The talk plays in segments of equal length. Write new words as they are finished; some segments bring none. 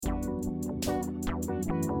Oh,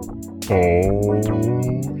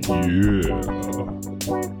 yeah.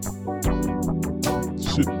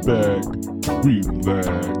 Sit back,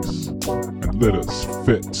 relax, and let us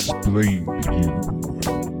Fetsplain to you.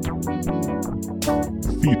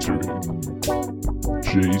 Featuring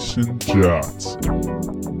Jason Johnson,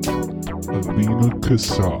 Alina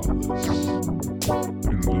Casales,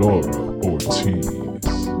 and Laura Ortiz.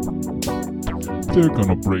 They're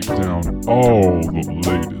gonna break down all the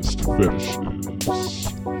latest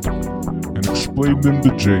fetishes and explain them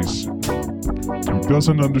to Jason, who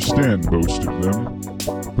doesn't understand most of them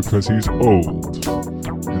because he's old,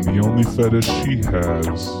 and the only fetish he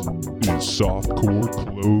has is softcore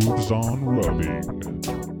clothes on rubbing.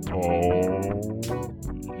 Oh,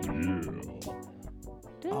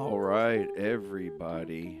 yeah. All right,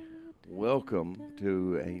 everybody. Welcome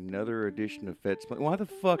to another edition of Fetsplain. Why the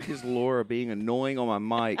fuck is Laura being annoying on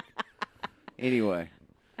my mic? Anyway.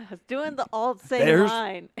 I was doing the alt saying There's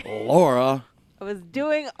line. Laura. I was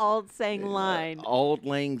doing alt saying line. Auld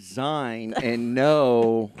Lang Syne, and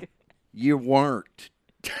no, you weren't.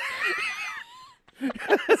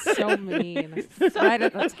 So mean. Right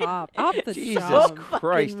at the top. Off the Jesus jump.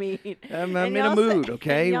 Christ. Mean. I'm And in a y'all mood, say-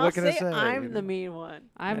 okay? and y'all What can I say? I'm the mean one.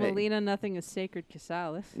 I'm Hey. Alina, nothing is sacred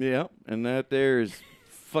Casales. Yeah, and that there is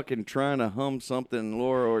fucking trying to hum something,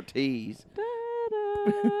 Laura Ortiz.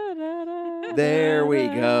 There we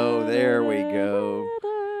go. There we go.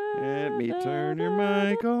 Let me turn your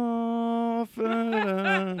mic off.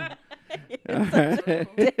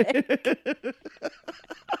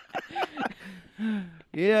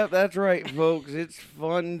 Yeah, that's right, folks. It's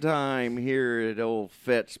fun time here at old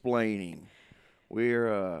Fetsplaining.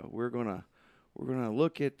 We're gonna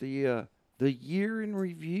look at the year in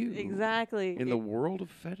review Exactly. in the world of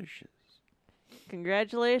fetishes.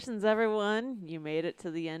 Congratulations, everyone. You made it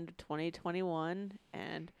to the end of 2021.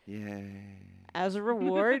 And Yay. as a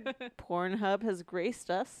reward, Pornhub has graced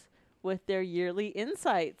us with their yearly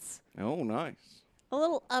insights. Oh, nice. A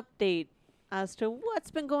little update as to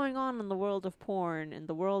what's been going on in the world of porn and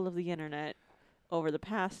the world of the internet over the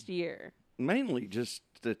past year. Mainly just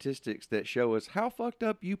statistics that show us how fucked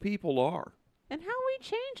up you people are. And how we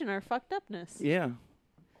change in our fucked upness. Yeah.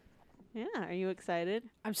 Yeah, are you excited?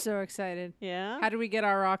 I'm so excited. Yeah? How did we get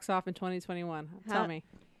our rocks off in 2021? Tell How- me.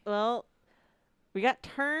 Well, we got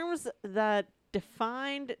terms that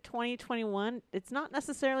defined 2021. It's not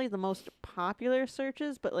necessarily the most popular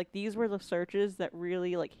searches, but like these were the searches that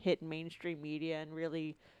really like hit mainstream media and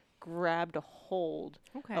really grabbed a hold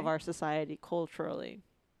Okay. of our society culturally.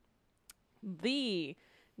 The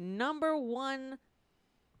number one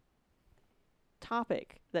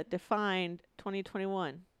topic that defined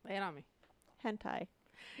 2021, Lay it on me. hentai.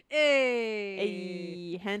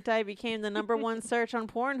 Hey. Hentai became the number one search on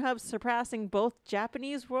Pornhub, surpassing both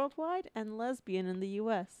Japanese worldwide and lesbian in the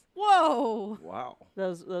U.S. Whoa. Wow.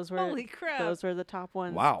 Those were Holy crap. those were the top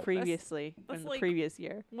ones Wow. previously that's in the like- previous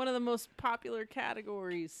year. One of the most popular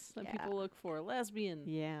categories that Yeah. people look for. Lesbian.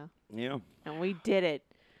 Yeah, Yeah. and we did it.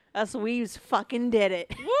 Us weebs fucking did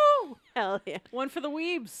it. Woo! Hell yeah. One for the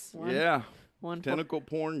weebs. One- Yeah. One Tentacle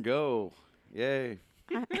porn go. Yay.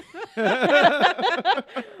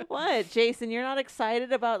 What, Jason? You're not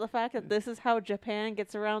excited about the fact that this is how Japan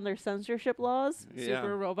gets around their censorship laws?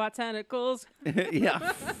 Super robot tentacles.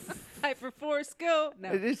 Yeah. Hyperforce go. No.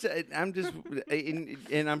 I'm just,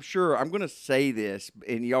 and I'm sure I'm going to say this,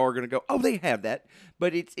 and y'all are going to go, "Oh, they have that,"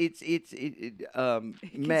 but it's It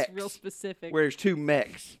mechs, gets real specific. where there's two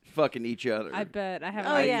mechs fucking each other. I bet. I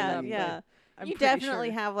haven't Oh seen yeah, them, but yeah. I'm You pretty definitely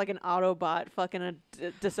sure. have like an Autobot fucking a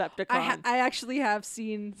Decepticon. I actually have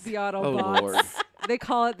seen the Oh Autobots. Lord! They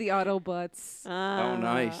call it the Autobots. Oh,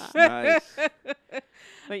 nice, Ah. nice.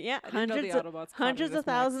 But yeah, I didn't know the hundreds Autobots called hundreds it of as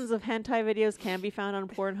thousands of hentai videos can be found on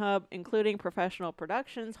Pornhub, including professional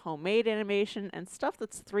productions, homemade animation, and stuff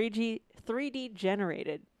that's 3D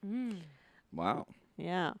generated. Wow.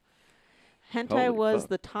 Yeah. Hentai Holy was fuck.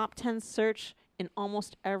 the top 10 search in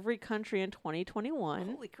almost every country in 2021.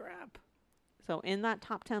 Holy crap. So in that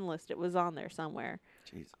top 10 list, it was on there somewhere.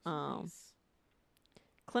 Jesus. Nice.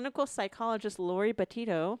 Clinical psychologist Lori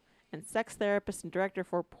Batito and sex therapist and director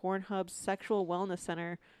for Pornhub's Sexual Wellness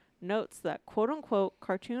Center notes that, quote-unquote,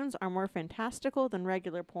 cartoons are more fantastical than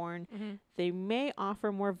regular porn. Mhm. They may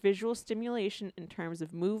offer more visual stimulation in terms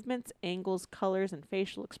of movements, angles, colors, and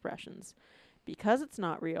facial expressions. Because it's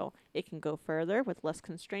not real, it can go further with less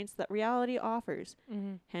constraints that reality offers.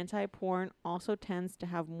 Hentai porn also tends to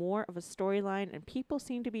have more of a storyline, and people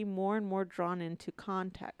seem to be more and more drawn into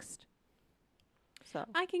context. So,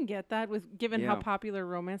 I can get that with given how Yeah. popular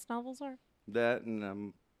romance novels are. That, and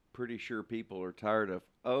I'm pretty sure people are tired of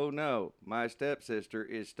oh no, my stepsister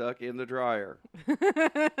is stuck in the dryer.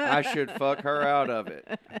 I should fuck her out of it.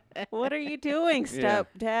 What are you doing, Yeah.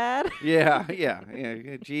 stepdad?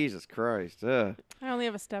 Yeah. Jesus Christ. I only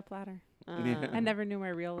have a step ladder. Yeah. I never knew my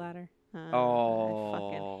real ladder.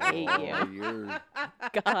 Oh, I fucking hate you. You're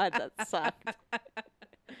God, that sucked.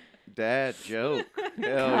 dad joke. Hell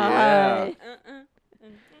yeah. God.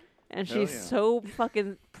 And Hell she's yeah. so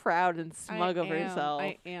fucking proud and smug of herself.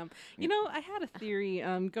 I am. You know, I had a theory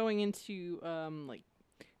going into like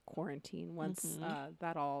quarantine once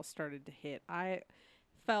that all started to hit. I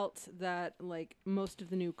felt that like most of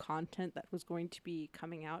the new content that was going to be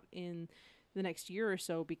coming out in the next year or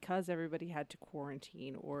so, because everybody had to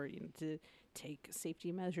quarantine or to take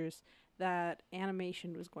safety measures, that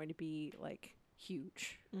animation was going to be like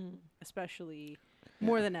huge, especially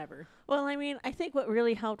more than ever. Well, I mean, I think what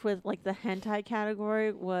really helped with like the hentai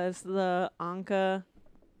category was the Anka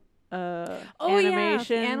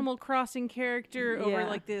animation. Yeah, the Animal Crossing character over Yeah.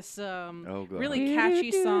 like this Oh, God. really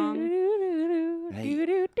catchy song.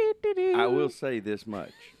 Hey, I will say this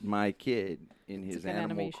much. My kid, in his good Animal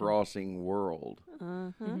animation. Crossing world,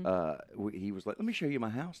 he was like, let me show you my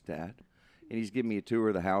house, Dad. And he's giving me a tour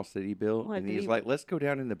of the house that he built. What, and did he's he- like, let's go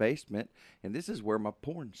down in the basement. And this is where my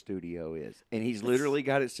porn studio is. And he's literally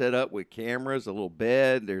got it set up with cameras, a little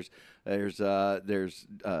bed. There's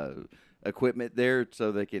equipment there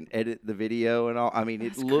so they can edit the video and all. I mean,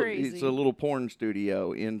 That's it's crazy. a little porn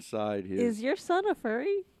studio inside his. Is your son a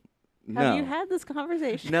furry? no. Have you had this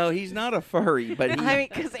conversation? No, he's not a furry, but he, I mean,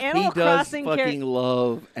 because he Animal does Crossing fucking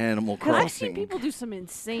love Animal Crossing. I've seen people do some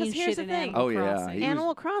insane 'Cause here's shit the in thing. Animal Oh, yeah, Crossing. he was-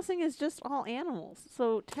 Animal Crossing is just all animals.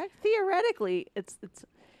 So theoretically, it's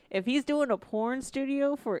if he's doing a porn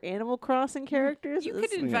studio for Animal Crossing characters, You could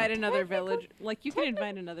it's- invite another Technical- village, like you could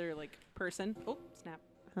invite another like person. Oh snap!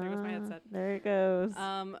 There goes my headset. There it goes.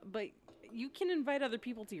 But you can invite other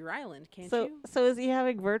people to your island, can't so, you? so is he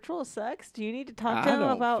having virtual sex? Do you need to talk to I him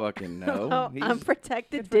don't about fucking know. about He's-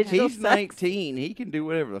 unprotected Good for him. digital He's sex? 19. He can do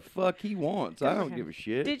whatever the fuck he wants. I Good for don't him. give a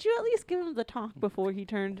shit. Did you at least give him the talk before he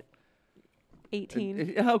turned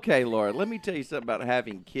 18? Okay, Laura, let me tell you something about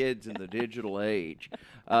having kids in the digital age.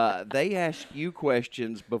 They ask you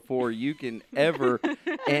questions before you can ever,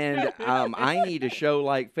 and I need a show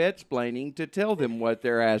like Fetsplaining to tell them what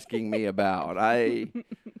they're asking me about.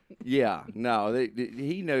 He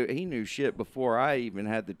knew shit before I even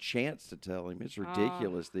had the chance to tell him. It's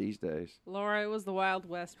ridiculous these days. Laura, it was the Wild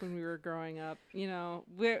West when we were growing up. You know,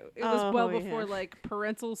 it was Oh, well yeah. before like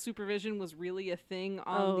parental supervision was really a thing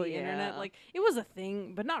on Oh, the internet. yeah. Like it was a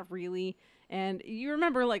thing, but not really. And you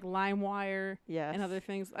remember like LimeWire Yes. and other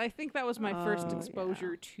things. I think that was my first Oh,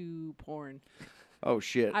 exposure to porn. Oh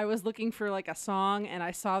shit! I was looking for like a song and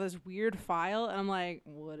I saw this weird file and I'm like,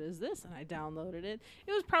 what is this? And I downloaded it.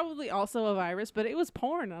 It was probably also a virus, but it was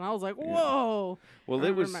porn. And I was like, whoa. Well, I it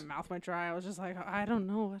remember was my mouth went dry. I was just like, I don't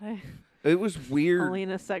know what I. it was weird. Only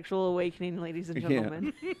in a sexual awakening, ladies and Yeah.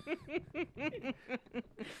 gentlemen.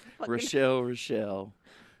 Rochelle,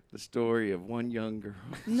 the story of one young girl's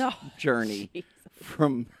No. journey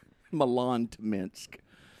from Milan to Minsk.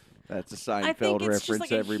 That's a I Seinfeld think it's reference, just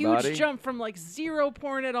like everybody. a huge jump from like zero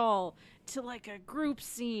porn at all to like a group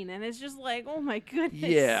scene, and it's just like, oh my goodness.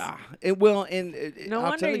 Yeah, and No I'll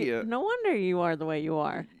wonder tell you, no wonder you are the way you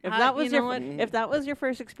are. If I- that was you know your what? if that was your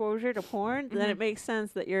first exposure to porn, then it makes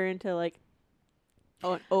sense that you're into like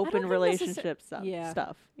an open think relationship stuff.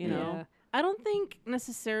 Yeah. You know. I don't think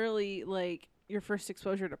necessarily like your first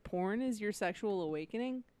exposure to porn is your sexual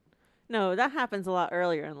awakening. No, that happens a lot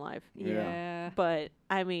earlier in life. Yeah. But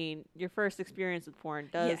I mean, your first experience with porn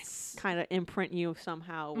does Yes. kind of imprint you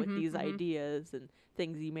somehow with Mhm, these mhm. ideas and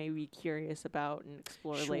things you may be curious about and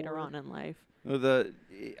explore later Sure. on in life. well,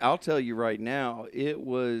 I'll tell you right now, it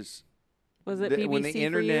was Was it when BBC the for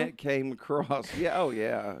internet you? came across. Yeah, oh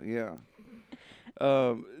yeah.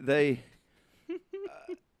 They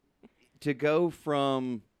to go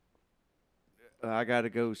from I got to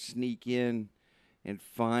go sneak in and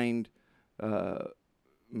find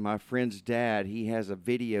my friend's dad. He has a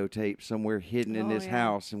videotape somewhere hidden in Oh, this yeah.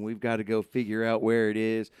 house, and we've got to go figure out where it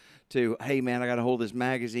is. To hey man, I got to hold this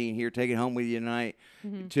magazine here. Take it home with you tonight.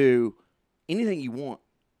 Mm-hmm. To anything you want,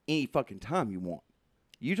 any fucking time you want.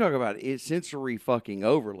 You talk about it, sensory fucking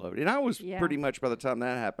overload. And I was Yeah. pretty much by the time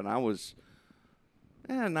that happened, I was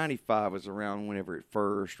 95 was around whenever it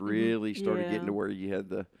first really started Yeah. getting to where you had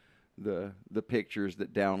the pictures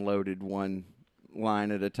that downloaded one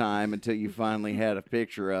line at a time until you finally had a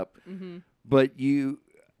picture up. Mm-hmm.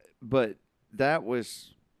 But that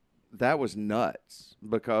was nuts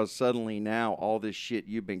because suddenly now all this shit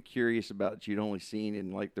you've been curious about that you'd only seen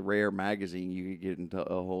in like the rare magazine you could get into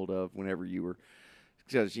a hold of whenever you were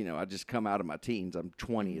because I just come out of my teens. I'm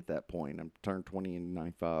 20 at that point. I'm turned 20 in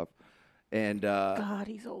 95, and God,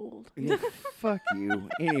 he's old. yeah, fuck you.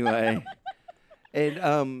 Anyway,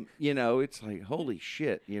 and it's like holy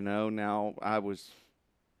shit. Now I was,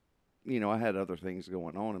 I had other things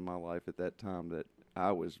going on in my life at that time that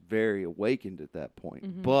I was very awakened at that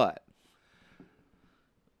point, but.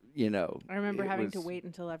 I remember it having to was- wait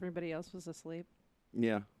until everybody else was asleep.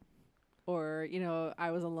 Yeah. Or,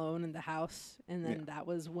 I was alone in the house, and then Yeah. that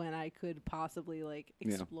was when I could possibly, like,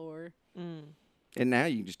 Yeah. explore. Mm. And now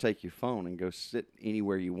you can just take your phone and go sit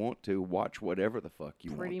anywhere you want to, watch whatever the fuck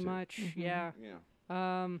you Pretty want much, Mhm. yeah. to.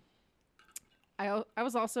 Yeah. I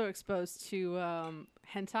was also exposed to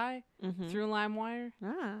hentai Mm-hmm. through LimeWire.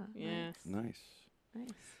 Ah, Yeah. Nice. nice.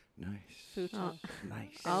 Nice. Futon.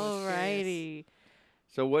 Nice. Alrighty.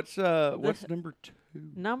 So what's number 2?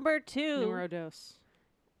 Number 2. Numero dos.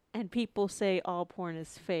 And people say all porn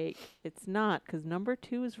is fake. It's not, because number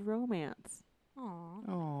 2 is romance.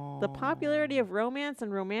 Aw. Oh. The popularity of romance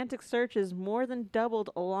and romantic searches more than doubled,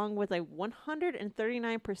 along with a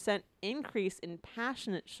 139% increase in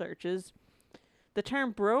passionate searches. The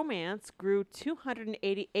term bromance grew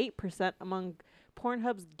 288% among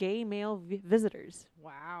Pornhub's gay male visitors.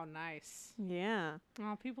 Wow, nice. Yeah.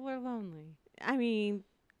 Oh, people are lonely. I mean,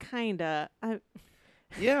 kinda.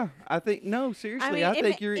 Yeah, I think no, seriously, I mean,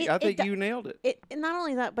 think it do- you nailed it. And not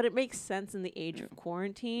only that, but it makes sense in the age of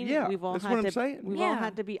quarantine. Yeah, we've all that's had what I'm to saying. we've all Yeah.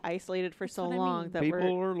 had to be isolated for That's so what I long mean. that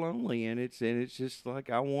People we're are lonely, and it's just like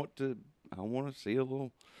I want to see a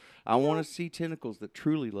little. I want to see tentacles that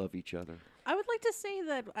truly love each other. I would like to say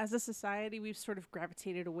that as a society, we've sort of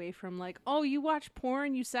gravitated away from, like, oh, you watch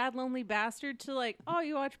porn, you sad, lonely bastard, to, like, oh,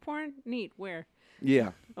 you watch porn? Neat. Where?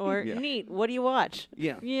 Yeah, or Yeah. neat. What do you watch?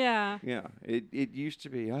 yeah. Yeah. Yeah, it used to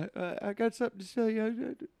be. I got something to tell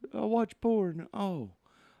you. I watch porn. Oh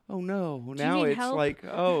no. Now need it's help? like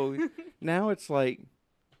now it's like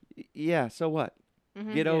yeah. So what?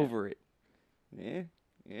 Mhm. Get Yeah. over it.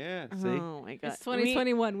 Yeah. See. Oh my god. It's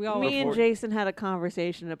 2021. We all Me and Before- Jason had a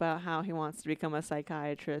conversation about how he wants to become a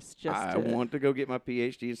psychiatrist. Just I to, want to go get my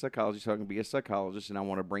PhD in psychology, so I can be a psychologist, and I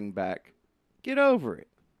want to bring back. Get over it.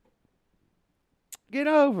 Get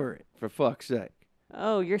over it, for fuck's sake.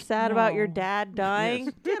 Oh, you're sad about your No. dad dying?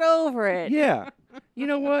 Yes. Get over it. Yeah. You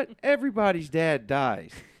know what? Everybody's dad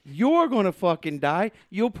dies. You're going to fucking die.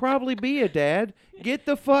 You'll probably be a dad. Get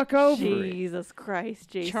the fuck over it. Jesus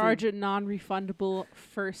Christ, Jason. charge a non-refundable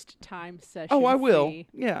first-time session. Oh, I will. fee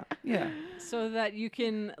Yeah. so that you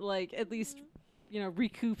can, like, at least,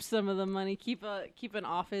 recoup some of the money, keep an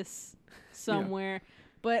office somewhere.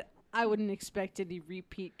 But I wouldn't expect any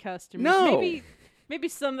repeat customers. No. Maybe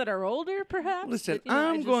some that are older, perhaps. Listen, but,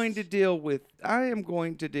 I I'm going to just- I am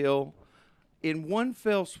going to deal in one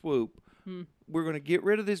fell swoop. We're going to get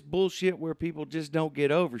rid of this bullshit where people just don't get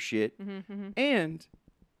over shit and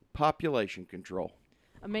population control.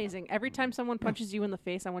 Amazing. Every time someone punches you in the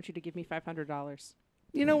face, I want you to give me $500.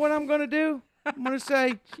 You know what I'm going to do? I'm going to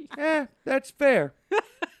say, that's fair.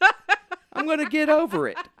 I'm going to get over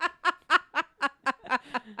it.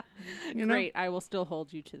 You know? Great. I will still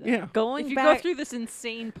hold you to that. Yeah. Going If you back go through this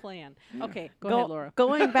insane plan. Okay, go ahead, Laura.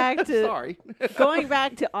 Going back to Sorry. going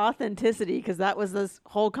back to authenticity, because that was this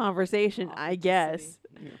whole conversation, I guess.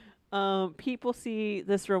 People see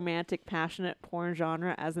this romantic, passionate porn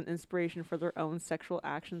genre as an inspiration for their own sexual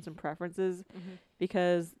actions and preferences,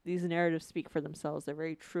 because these narratives speak for themselves. They're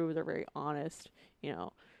very true. They're very honest.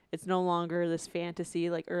 It's no longer this fantasy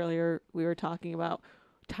like earlier we were talking about.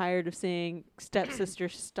 Tired of seeing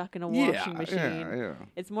stepsisters stuck in a washing machine. Yeah.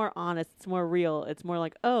 It's more honest. It's more real. It's more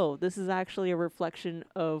like, oh, this is actually a reflection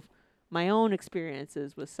of my own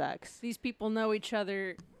experiences with sex. These people know each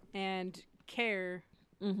other and care.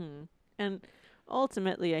 Mm-hmm. And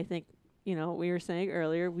ultimately, I think, we were saying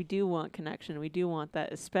earlier, we do want connection. We do want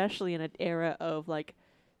that, especially in an era of like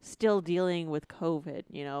still dealing with COVID,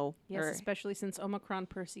 Yes, or- especially since Omicron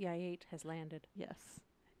Persei 8 has landed. yes,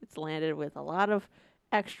 it's landed with a lot of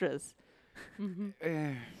extras.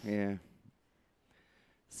 Yeah.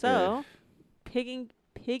 So,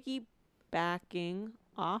 piggybacking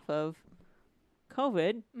off of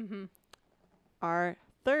COVID, Mm-hmm. our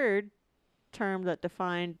third term that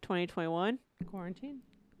defined 2021. Quarantine?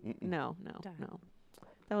 No. Damn.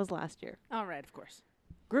 That was last year. All right, of course.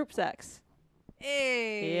 Group sex.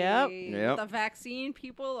 Hey. Yep. The vaccine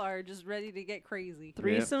people are just ready to get crazy.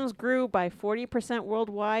 Threesomes grew by 40%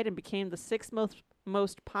 worldwide and became the sixth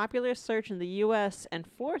most popular search in the U.S. and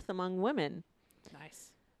fourth among women.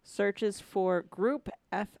 Nice. Searches for group,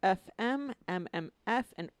 FFM, MMF,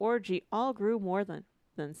 and orgy all grew more than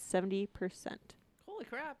 70%. Holy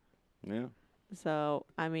crap. Yeah. So,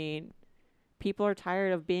 I mean, people are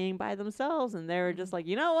tired of being by themselves, and they're just like,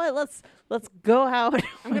 you know what, let's go out.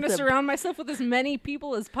 I'm going to surround myself with as many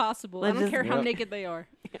people as possible. I Let's don't just- care how Yep. naked they are.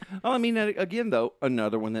 Well, I mean, again, though,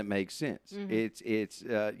 another one that makes sense. Mhm. It's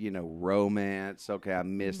romance. Okay, I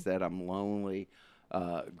missed that. I'm lonely.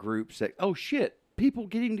 Group sex. Oh shit! People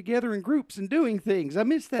getting together in groups and doing things. I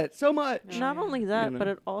miss that so much. Not only that, You but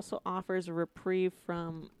know. it also offers a reprieve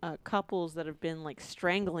from couples that have been like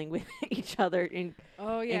strangling with each other in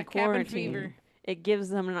Oh, yeah, in cabin quarantine. fever. It gives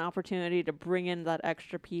them an opportunity to bring in that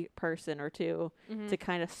extra person or two Mhm. to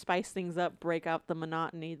kind of spice things up, break out the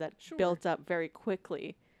monotony that Sure. built up very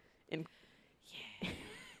quickly in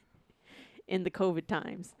in the COVID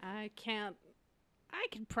times. I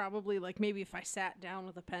could probably, like, maybe if I sat down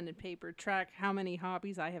with a pen and paper, track how many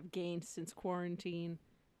hobbies I have gained since quarantine.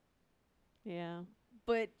 Yeah.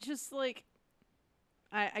 But just, like,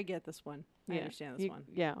 I get this one. I understand this one.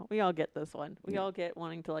 Yeah, we all get this one. We Yeah. all get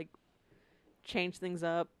wanting to like change things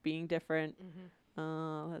up, being different.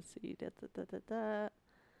 Mm-hmm. Let's see. Da.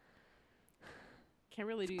 Can't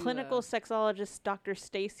really do Clinical sexologist Dr.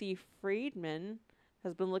 Stacy Friedman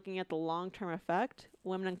has been looking at the long-term effect.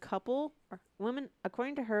 Women,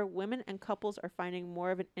 according to her, women and couples are finding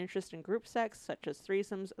more of an interest in group sex, such as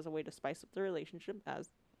threesomes, as a way to spice up the relationship, as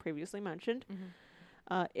previously mentioned.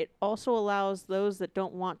 It also allows those that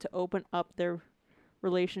don't want to open up their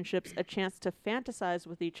relationships a chance to fantasize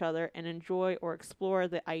with each other and enjoy or explore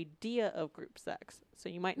the idea of group sex. So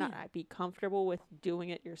you might not be comfortable with doing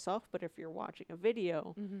it yourself, but if you're watching a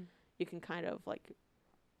video, you can kind of like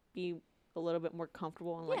be a little bit more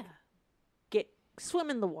comfortable and like swim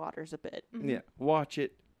in the waters a bit. Yeah, watch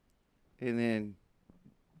it, and then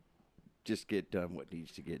just get done what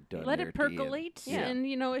needs to get done. Let there it at the end. percolate. Yeah. And,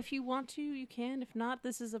 if you want to, you can. If not,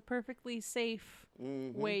 this is a perfectly safe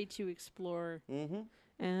way to explore Mm-hmm.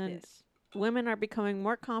 And this. women are becoming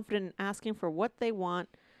more confident in asking for what they want.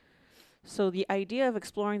 So the idea of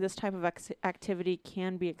exploring this type of activity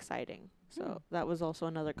can be exciting. So that was also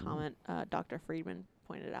another comment Dr. Friedman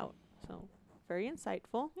pointed out. So very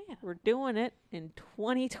insightful. Yeah. We're doing it in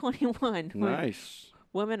 2021. Nice.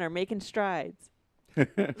 Women are making strides.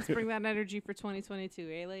 Let's bring that energy for 2022,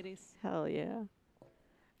 eh, ladies? Hell yeah.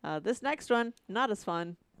 This next one, not as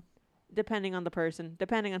fun, depending on the person,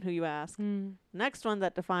 depending on who you ask. Next one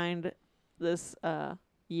that defined this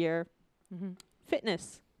year,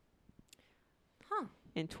 fitness. Huh.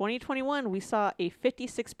 In 2021, we saw a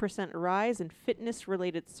 56% rise in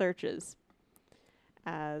fitness-related searches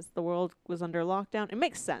as the world was under lockdown. It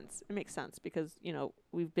makes sense. It makes sense because,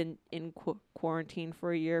 we've been in quarantine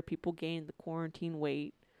for a year. People gained the quarantine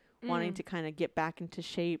weight, wanting to kind of get back into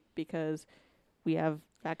shape because we have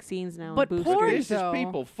vaccines now. But and porn, boosters. This is though.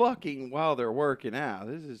 people fucking while they're working out.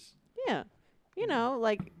 This is Yeah.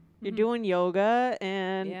 Like you're doing yoga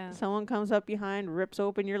and Yeah. someone comes up behind, rips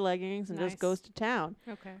open your leggings and Nice. just goes to town.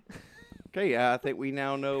 Okay. okay. I think we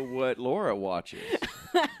now know what Laura watches.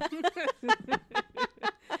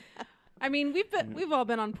 I mean, we've all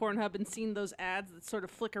been on Pornhub and seen those ads that sort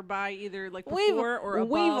of flicker by either like We've- before or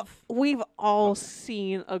above. We've all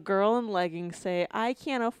seen a girl in leggings say, "I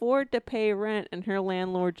can't afford to pay rent," and her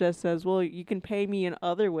landlord just says, "Well, you can pay me in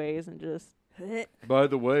other ways," and just By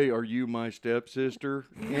the way, are you my stepsister?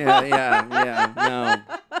 Yeah.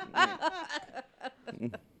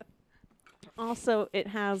 No. also it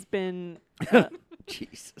has been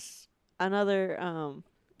Jesus. another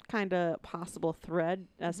kind of possible thread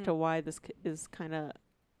as to why this is kind of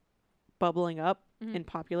bubbling up in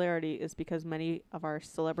popularity is because many of our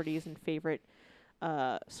celebrities and favorite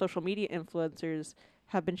social media influencers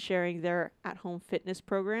have been sharing their at-home fitness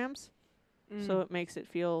programs. So it makes it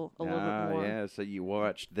feel a little bit more. Yeah, so you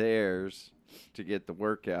watch theirs to get the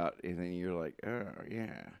workout, and then you're like, oh,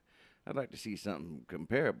 yeah. I'd like to see something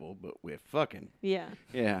comparable, but with fucking. Yeah.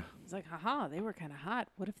 Yeah. It's like, haha, they were kind of hot.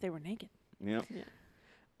 What if they were naked? Yep.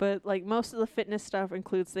 But like most of the fitness stuff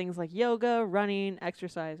includes things like yoga, running,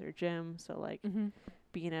 exercise, or gym. So like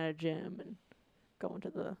being at a gym and going to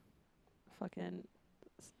the fucking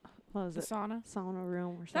what is The it? sauna. Sauna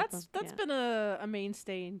room or something. That's been a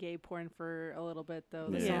mainstay in gay porn for a little bit though.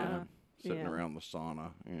 The Yeah. sauna. Sitting Yeah. around the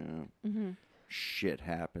sauna. Yeah. Mm-hmm. Shit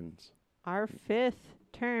happens. Our fifth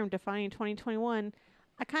term defining 2021.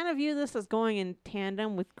 I kind of view this as going in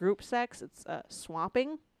tandem with group sex. It's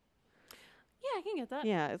swapping. Yeah, I can get that.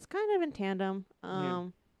 Yeah, it's kind of in tandem.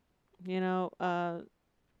 The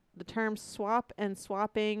terms swap and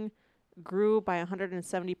swapping grew by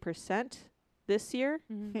 170% this year.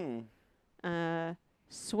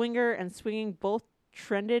 Swinger and swinging both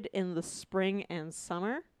trended in the spring and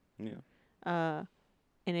summer Yeah.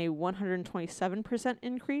 in a 127%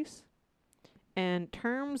 increase. And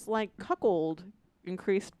terms like cuckold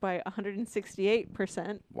increased by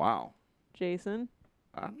 168%. Wow. Jason.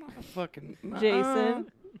 I'm not a fucking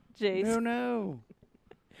Jason. Jason. No.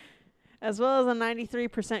 As well as a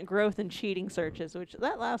 93% growth in cheating searches, which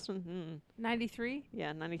that last one, 93.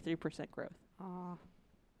 yeah, 93% growth. Aw,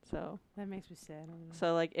 So, that makes me sad.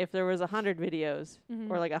 so like if there was 100 videos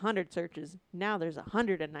Mm-hmm. or like 100 searches, now there's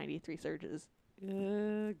 193 searches.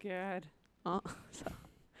 Oh God. So,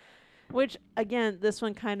 which again, this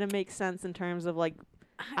one kind of makes sense in terms of like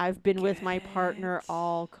I've been with my partner get-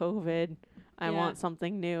 all COVID. I Yeah. want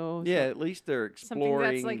something new. Yeah, at least they're Something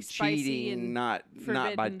that's, exploring like, spicy cheating, and not by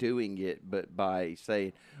forbidden. doing it, but by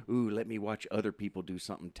saying, "Ooh, let me watch other people do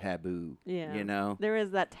something taboo." Yeah. You know. There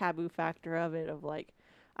is that taboo factor of it of like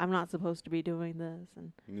I'm not supposed to be doing this,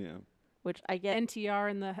 and Yeah. which I get. NTR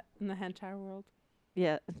in the hentai world.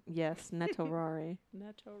 Yeah. Yes. Netorari.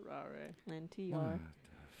 Netorare. NTR.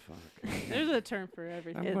 Fuck. There's a term for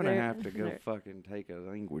everything. I'm gonna there- have to go there- fucking take a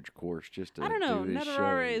language course just to I don't know. do this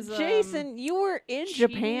Netorare show. is Jason, you were in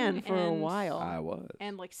Japan cheating for a and- while. I was.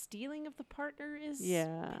 and like stealing of the partner is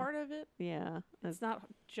Yeah. part of it. Yeah. That's It's not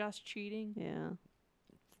just cheating. Yeah.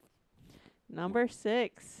 Number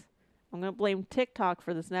 6. I'm going to blame TikTok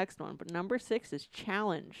for this next one, but number 6 is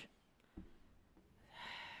challenge.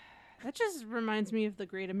 That just reminds me of the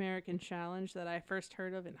Great American Challenge that I first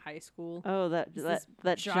heard of in high school. Oh, that Is that this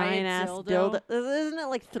that giant giant ass dildo? dildo. Isn't it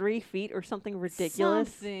like 3 feet or something ridiculous?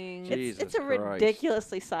 Something. Jesus It's a Christ.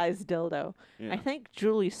 ridiculously sized dildo. Yeah. I think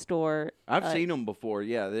Julie's store. I've seen them before.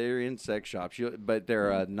 Yeah, they're in sex shops, but they're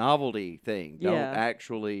a novelty thing. Don't Yeah.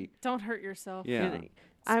 actually. Don't hurt yourself. Yeah.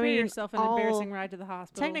 I Spare mean, yourself an all- embarrassing ride to the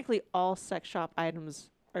hospital. Technically, all sex shop items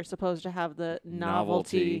are supposed to have the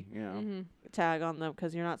novelty Yeah. Mm-hmm. tag on them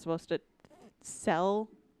because you're not supposed to sell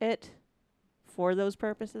it for those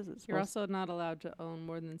purposes. It's You're supposed- also not allowed to own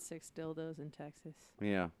more than 6 dildos in Texas.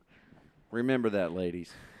 Yeah. Remember that,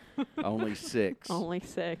 ladies. Only 6. only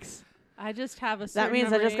 6. I just have a That certain means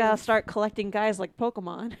I number just gotta of- start collecting guys like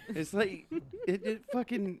Pokemon. It's like it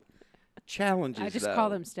fucking challenges. I just though. call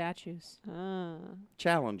them statues.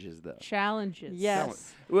 challenges, though. Challenges.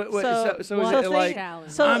 Yes. So So- is so it think- like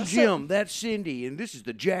Challenge. so- I'm Jim, that's Cindy, and this is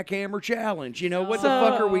the Jackhammer Challenge? You know what the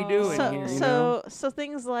So- fuck are we doing So, here? You know? so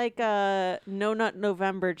things like No Nut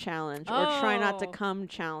November challenge, or Try Not to Oh. Come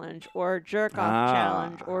challenge, or Jerk Off Ah.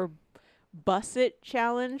 challenge, or Bus It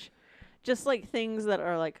challenge, just like things that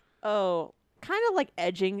are like, oh, kind of like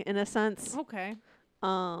edging in a sense. Okay.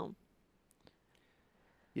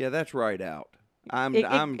 Yeah, that's right out. I'm It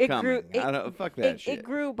coming. grew- I don't fuck that shit. It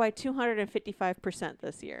grew by 255%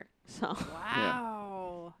 this year. So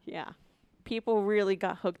Wow. yeah, people really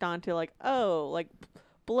got hooked onto like, oh, like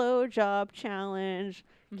blowjob challenge.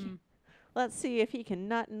 Mhm. Let's see if he can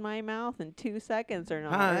nut in my mouth in 2 seconds or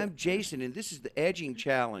not. Hi, I'm Jason, and this is the edging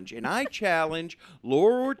challenge. And I challenge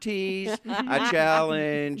Laura Ortiz. I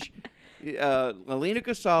challenge Alina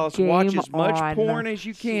Casales. Watch Game as much on. porn as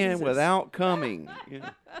you can Jesus. without coming.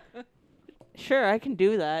 Yeah. Sure, I can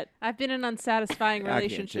do that. I've been in unsatisfying I can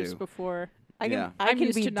relationships too. before. I can. Yeah. I I'm can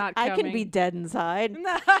used be. to not I can be coming. dead inside.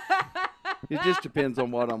 It just depends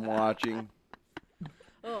on what I'm watching.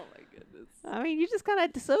 Oh my goodness. I mean, you just kind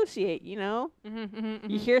of dissociate, you know. Mm-hmm,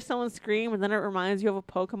 You hear someone scream, and then it reminds you of a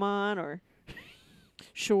Pokemon, or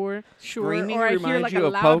Sure. Screaming Or I hear reminds like you a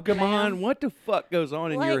of loud Pokemon. blam. What the fuck goes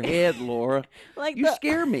on in your Like- head, Laura? like You the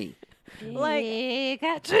scare me. like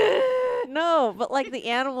no, but like the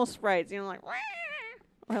animal sprites, you know, like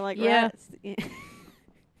or like Yeah. rats.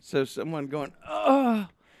 So someone going, oh,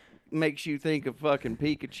 makes you think of fucking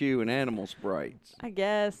Pikachu and animal sprites. I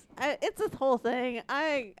guess it's a whole thing.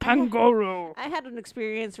 Pangoro. I had an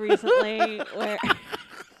experience recently where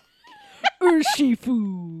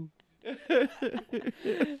Urshifu.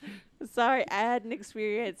 sorry, I had an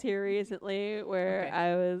experience here recently where Okay.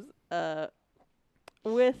 I was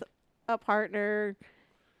with a partner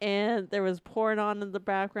and there was porn on in the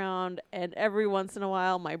background, and every once in a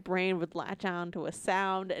while my brain would latch on to a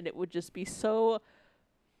sound and it would just be so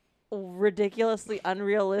ridiculously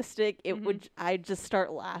unrealistic. It would I'd just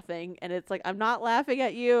start laughing, and it's like, I'm not laughing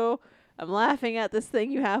at you. I'm laughing at this thing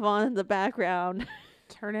you have on in the background.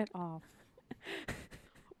 Turn it off.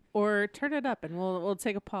 Or turn it up and we'll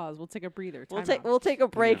take a pause. We'll take a breather. We'll Time take out. we'll take a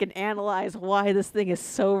break Yeah. and analyze why this thing is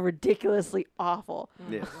so ridiculously awful. Oh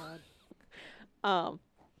my Yeah. God.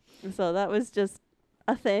 So that was just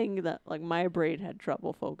a thing that like my brain had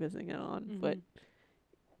trouble focusing on, but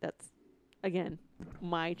that's again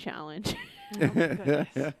my challenge. Oh my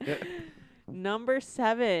goodness. Number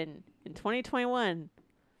 7 in 2021,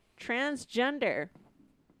 transgender.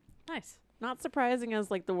 Nice. Not surprising, as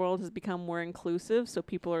like the world has become more inclusive, so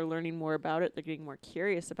people are learning more about it. They're getting more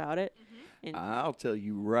curious about it. And I'll tell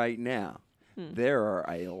you right now, Hmm. there are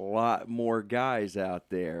a lot more guys out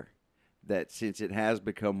there that, since it has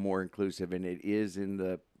become more inclusive and it is in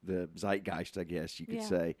the zeitgeist, I guess you could Yeah.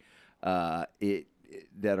 say, it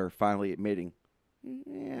that are finally admitting,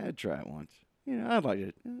 yeah, I'd try it once. I'd like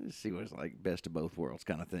to see what it's like, best of both worlds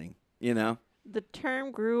kind of thing. the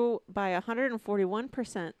term grew by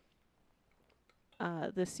 141%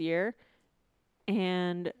 this year,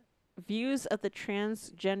 and views of the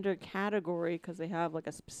transgender category, because they have like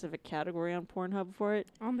a specific category on Pornhub for it,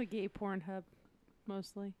 On the gay Pornhub,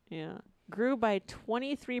 mostly. grew by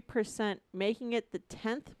 23%, making it the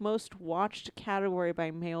 10th most watched category by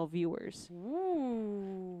male viewers.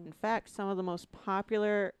 Ooh. In fact, some of the most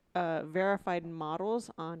popular verified models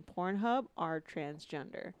on Pornhub are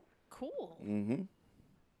transgender. Cool. Mm-hmm.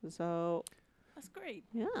 So, That's great.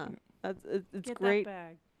 yeah, it's Get great that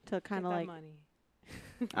bag. to kind Get of that like, money.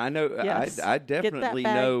 I know. Yes. I that definitely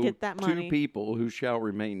bag, know get that two money. people who shall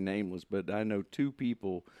remain nameless, but I know two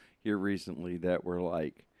people here recently that were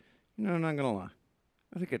like, I'm not gonna lie,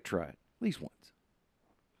 I think I'd try it at least once.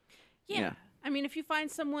 Yeah. Yeah. I mean, if you find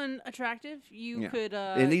someone attractive, you Yeah. could.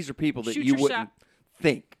 And these are people that shoot you your wouldn't shot.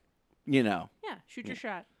 think. Yeah, shoot your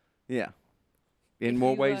shot. Yeah. In If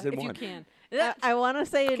more you, ways than if one. you can. I want to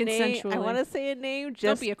say a name. I Consensually. want to say a name. Don't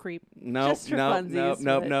Just be a creep. Nope, just for nope, funsies,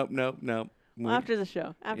 nope, but- nope, nope, nope. well, after the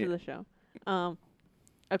show. After Yeah. the show.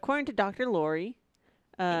 According to Dr. Lori,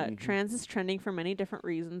 Mhm. trans is trending for many different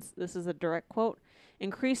reasons. This is a direct quote.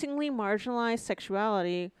 Increasingly marginalized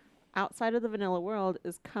sexuality outside of the vanilla world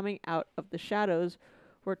is coming out of the shadows.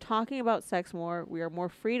 We're talking about sex more. We are more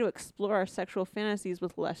free to explore our sexual fantasies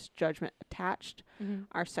with less judgment attached.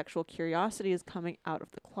 Our sexual curiosity is coming out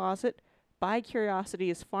of the closet. Bi-curiosity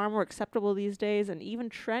is far more acceptable these days and even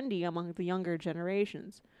trendy among the younger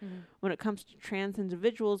generations. When it comes to trans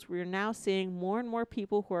individuals, we are now seeing more and more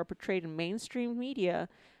people who are portrayed in mainstream media,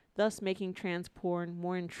 thus making trans porn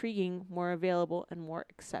more intriguing, more available, and more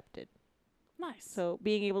accepted. Nice. So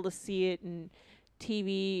being able to see it in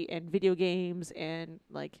TV and video games and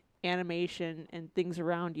like animation and things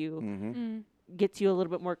around you Mm-hmm. gets you a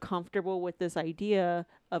little bit more comfortable with this idea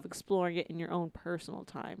of exploring it in your own personal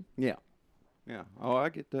time. Yeah. Yeah. Oh, I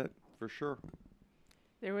get that for sure.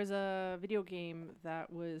 There was a video game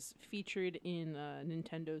that was featured in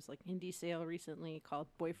Nintendo's like indie sale recently called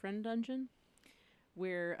Boyfriend Dungeon,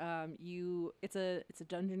 where it's a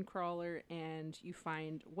dungeon crawler and you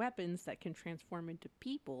find weapons that can transform into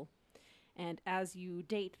people, and as you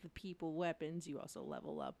date the people weapons, you also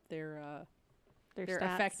level up their stats.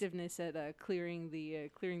 effectiveness at clearing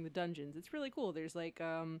the dungeons. It's really cool. There's like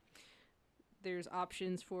there's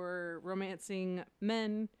options for romancing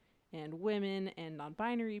men and women and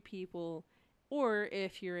non-binary people, or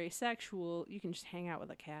if you're asexual, you can just hang out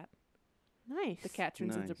with a cat. Nice. The cat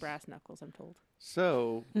turns into Nice. brass knuckles, I'm told.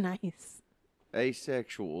 So, Nice.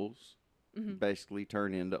 asexuals Mhm. basically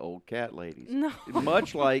turn into old cat ladies. No.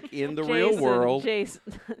 Much like in the real world Jason,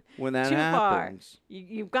 when that too far. happens.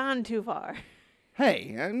 you've gone too far.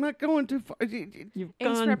 Hey, I'm not going too far. You've Ace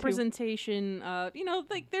gone representation,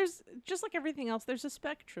 like there's just like everything else, there's a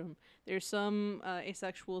spectrum. There's some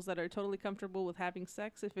asexuals that are totally comfortable with having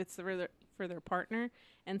sex if it's for their partner,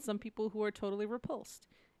 and some people who are totally repulsed.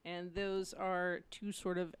 And those are two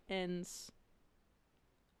sort of ends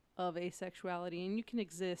of asexuality, and you can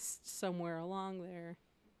exist somewhere along there.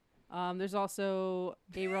 There's also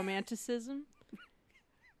aromanticism,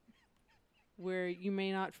 where you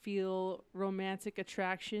may not feel romantic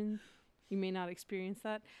attraction. You may not experience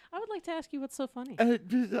that. I would like to ask you what's so funny.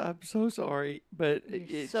 I'm so sorry, but You're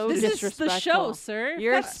it's so This is the disrespectful. show, sir.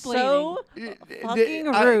 You're Fat-splaining. so fucking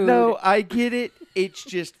No, rude. I get it. It's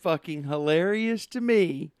just fucking hilarious to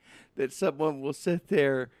me that someone will sit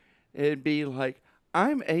there and be like,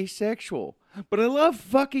 I'm asexual, but I love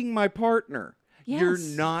fucking my partner. You're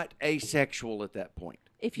Yes. not asexual at that point.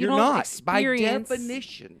 If you You're don't not, by experience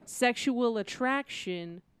definition. sexual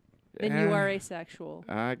attraction, then you are asexual.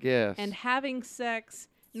 I guess. And having sex,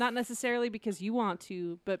 not necessarily because you want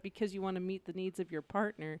to, but because you want to meet the needs of your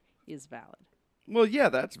partner, is valid. Well, yeah,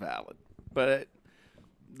 that's valid. But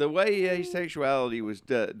the way asexuality was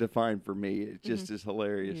defined for me, it just is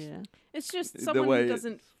hilarious. Yeah. It's just The someone way who it-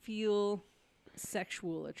 doesn't feel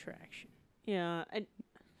sexual attraction. Yeah.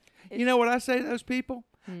 You know what I say to those people?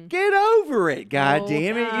 Hmm. Get over it, God Oh,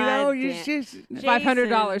 damn it. You know, God you damn- just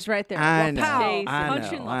 $500 right there. I Well, know, pow, I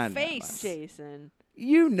punch know, in the I know. face. Jason.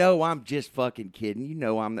 you know I'm just fucking kidding. You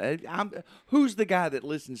know I'm who's the guy that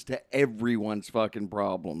listens to everyone's fucking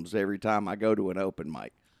problems every time I go to an open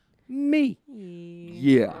mic? Me.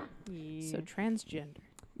 Yeah. So transgender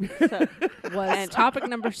So, was topic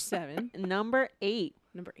number 7. number 8.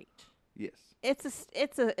 Number 8. Yes.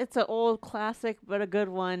 It's a old classic, but a good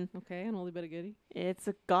one. Okay, an oldie but a goodie. It's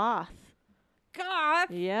a goth. Goth.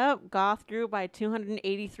 Yep, goth grew by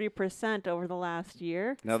 283% over the last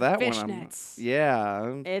year. Now that one, Fishnets.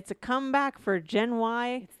 yeah. It's a comeback for Gen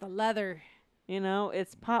Y. It's the leather. You know,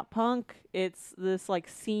 it's pop punk. It's this like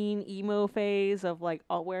scene emo phase of like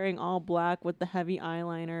wearing all black with the heavy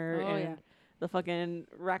eyeliner Oh, and yeah. the fucking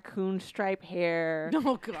raccoon stripe hair.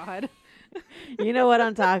 Oh, God. You know what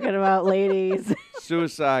I'm talking about, ladies.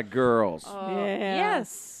 Suicide Girls. Yeah.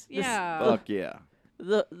 Yes. This- Yeah. Fuck yeah.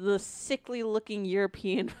 The sickly looking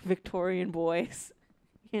European Victorian boys.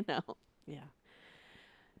 You know. Yeah.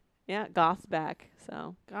 Yeah, goth's back.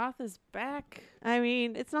 So Goth is back. I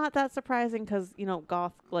mean, it's not that surprising because, you know,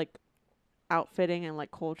 goth, like, outfitting and,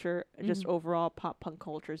 like, culture, just overall pop punk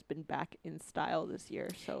culture has been back in style this year.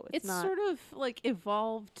 So it's not... sort of, like,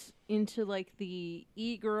 evolved into, like, the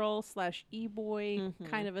e-girl / e-boy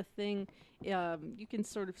kind of a thing. You can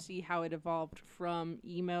sort of see how it evolved from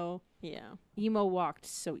emo. Yeah. Emo walked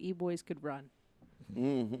so e-boys could run.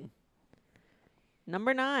 Mm-hmm.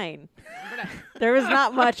 Number 9. There was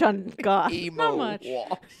not much on goth. Emo much.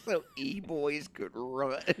 walk so e-boys could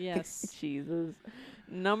run. Yes. Jesus.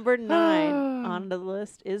 Number 9 on the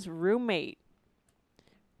list is Roommate.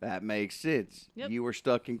 That makes sense. Yep. You were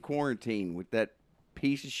stuck in quarantine with that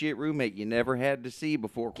piece of shit roommate you never had to see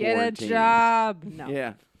before Get quarantine. a job. No.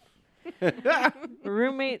 Yeah.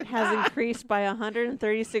 Roommate has increased by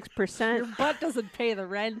 136%, Your butt doesn't pay the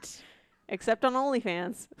rent, except on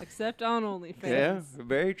OnlyFans. except on OnlyFans. Yeah,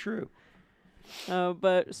 very true.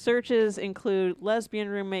 But searches include lesbian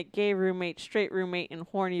roommate, gay roommate, straight roommate, and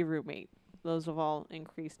horny roommate. Those have all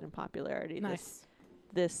increased in popularity Nice.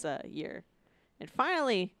 this year. And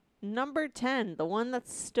finally, number 10, the one that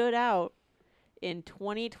stood out in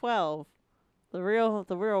 2012, the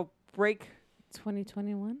real break.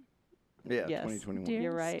 2021. Yeah, Yes. 2021. Dear-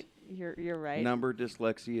 You're right. You're right. Number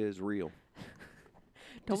dyslexia is real.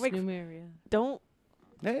 Don't.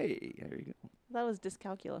 Hey, there you go. That was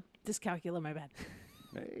dyscalculia. Dyscalculia, my bad.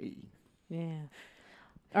 Hey. Yeah.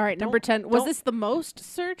 All right, number 10. Was don't- this the most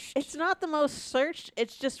searched? It's not the most searched.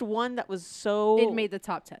 It's just one that was so It made the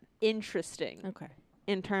top 10. interesting Okay.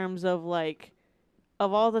 in terms of like,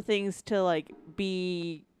 of all the things to like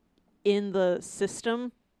be in the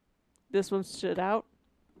system. This one stood out.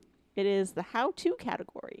 It is the how-to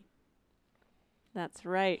category. That's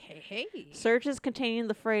right. Hey. Searches containing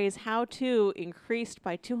the phrase how to increased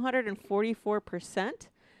by 244%.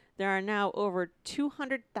 There are now over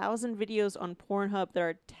 200,000 videos on Pornhub that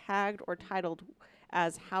are tagged or titled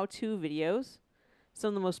as how to videos. Some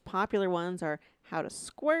of the most popular ones are how to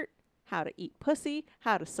squirt, how to eat pussy,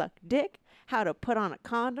 how to suck dick, how to put on a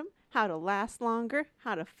condom, how to last longer,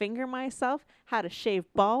 how to finger myself, how to shave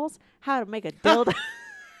balls, how to make a dildo.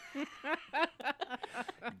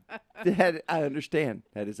 That I understand.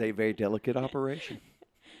 That is a very delicate operation.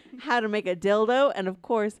 how to make a dildo, and of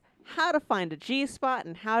course, how to find a G-spot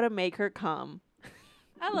and how to make her come.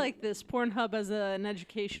 I like this Pornhub as an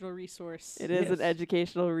educational resource. It is Yes. an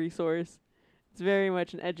educational resource. It's very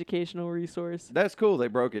much an educational resource. That's cool. They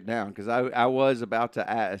broke it down because I was about to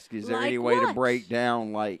ask, is there any Like way to what? break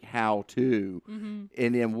down like how to, Mm-hmm.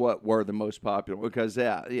 and then what were the most popular? Because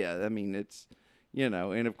yeah. I mean, it's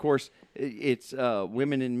and of course it's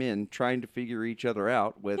women and men trying to figure each other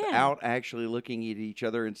out without actually looking at each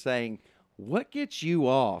other and saying, "What gets you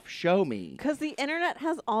off? Show me." Because the internet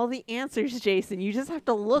has all the answers, Jason. You just have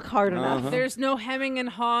to look hard enough. Uh-huh. There's no hemming and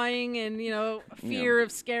hawing and, fear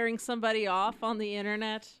of scaring somebody off on the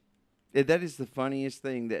internet. That is the funniest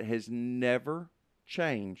thing that has never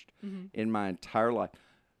changed in my entire life.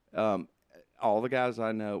 All the guys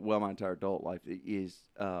I know, well, my entire adult life is,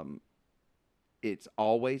 it's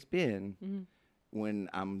always been when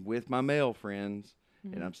I'm with my male friends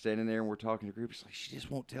and I'm standing there and we're talking to groups, like, she just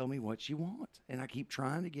won't tell me what she wants. And I keep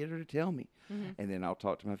trying to get her to tell me. And then I'll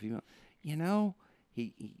talk to my female,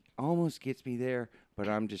 he almost gets me there, but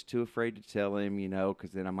I'm just too afraid to tell him,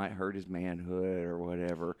 because then I might hurt his manhood or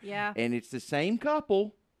whatever. Yeah. And it's the same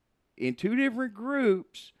couple in two different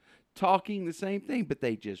groups talking the same thing, but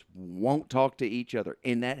they just won't talk to each other.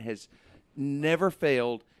 And that has never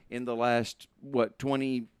failed in the last,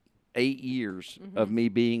 28 years of me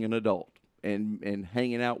being an adult and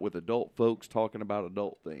hanging out with adult folks talking about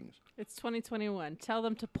adult things. It's 2021. Tell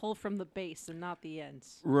them to pull from the base and not the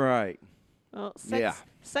ends. Right. Well, Yeah.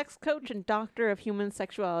 sex coach and doctor of human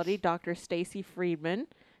sexuality, Dr. Stacy Friedman,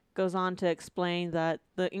 goes on to explain that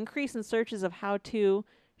the increase in searches of how to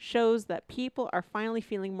shows that people are finally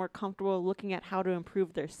feeling more comfortable looking at how to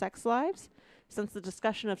improve their sex lives. Since the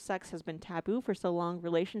discussion of sex has been taboo for so long,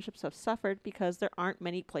 relationships have suffered because there aren't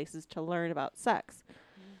many places to learn about sex.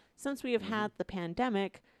 Since we have had the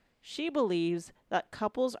pandemic, she believes that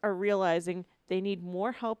couples are realizing they need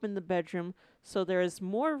more help in the bedroom, so there is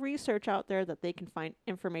more research out there that they can find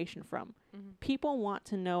information from. People want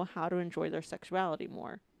to know how to enjoy their sexuality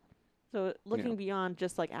more. So looking beyond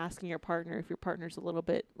just like asking your partner if your partner's a little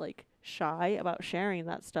bit like shy about sharing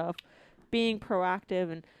that stuff, being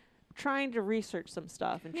proactive and trying to research some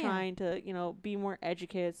stuff and trying to, be more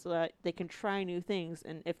educated so that they can try new things.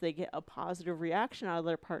 And if they get a positive reaction out of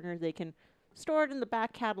their partner, they can store it in the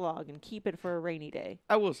back catalog and keep it for a rainy day.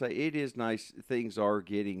 I will say it is nice. Things are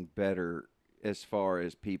getting better as far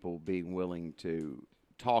as people being willing to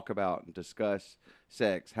talk about and discuss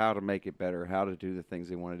sex, how to make it better, how to do the things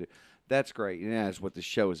they want to do. That's great, and that's what the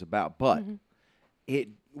show is about. But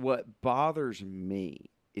what bothers me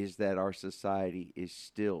is that our society is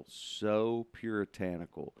still so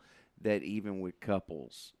puritanical that even with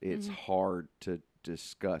couples, it's hard to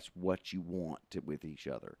discuss what you want with each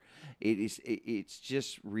other. It's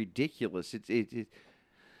just ridiculous.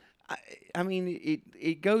 I mean,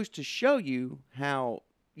 it goes to show you how,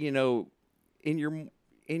 in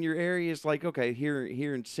your areas, like, okay, here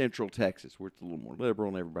in Central Texas, where it's a little more liberal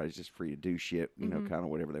and everybody's just free to do shit, kind of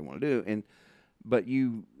whatever they want to do. But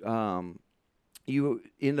you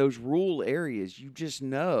in those rural areas, you just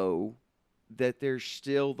know that there's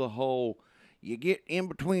still the whole, you get in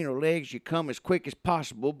between her legs, you come as quick as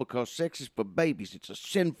possible because sex is for babies. It's a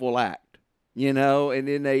sinful act, and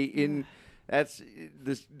then that's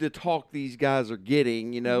the talk these guys are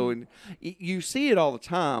getting, and you see it all the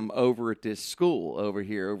time over at this school over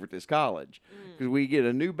here, over at this college, because we get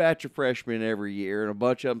a new batch of freshmen every year, and a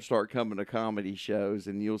bunch of them start coming to comedy shows,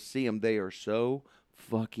 and you'll see them. They are so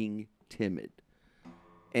fucking timid.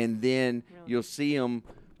 And then you'll see them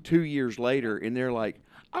 2 years later, and they're like,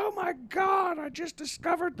 oh, my God, I just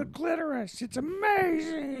discovered the clitoris. It's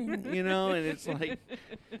amazing. And it's like,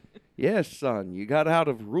 yes, son, you got out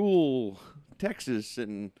of rural Texas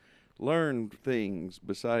and learned things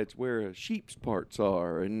besides where a sheep's parts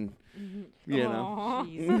are. And,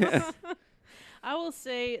 Jesus. I will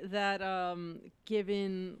say that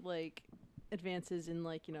given, like, advances in,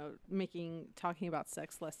 like, talking about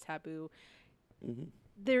sex less taboo,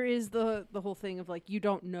 there is the whole thing of, like, you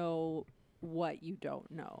don't know what you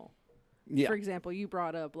don't know. Yeah. For example, you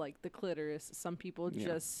brought up, like, the clitoris. Some people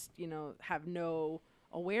just, have no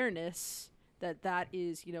awareness that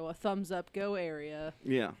is, a thumbs up go area.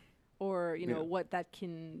 Yeah. Or, what that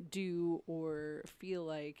can do or feel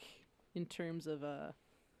like in terms of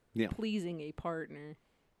pleasing a partner.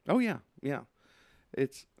 Oh, yeah. Yeah.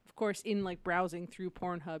 It's... Of course, in, like, browsing through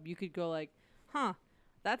Pornhub, you could go, like, huh,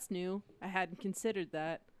 that's new. I hadn't considered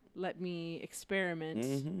that. Let me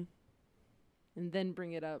experiment. And then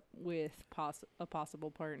bring it up with a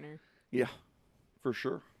possible partner. Yeah, for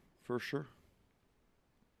sure. For sure.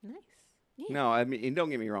 Nice. Yeah. No, I mean, and don't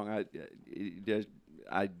get me wrong.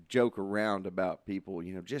 I joke around about people,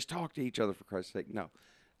 just talk to each other for Christ's sake. No,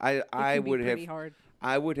 I would have. Hard.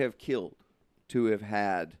 I would have killed to have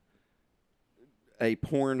had a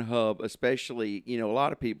Pornhub, especially. A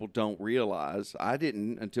lot of people don't realize. I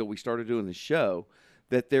didn't until we started doing the show,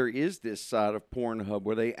 that there is this side of Pornhub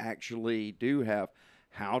where they actually do have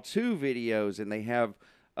how-to videos, and they have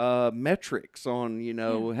metrics on,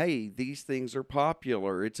 hey, these things are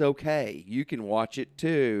popular. It's okay. You can watch it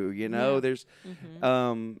too. There's,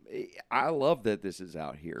 I love that this is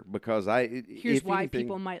out here because here's why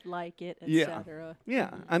people might like it, etc. Yeah.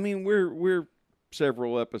 I mean, we're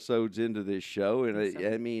several episodes into this show, and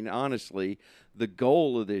I mean, honestly, the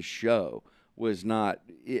goal of this show was not,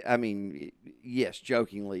 I mean, yes,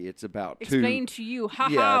 jokingly, it's about Explain to you,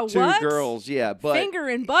 two what? Girls, but finger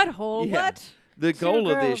and butthole, what? The goal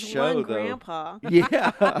of this show, one though, grandpa.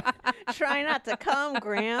 Yeah, Try not to come,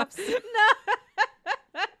 Gramps.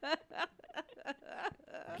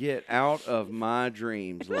 Get out of my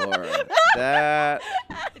dreams, Laura. That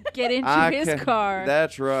get into his car.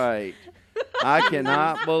 That's right. I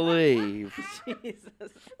cannot believe.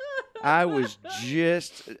 Jesus. I was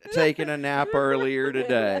just taking a nap earlier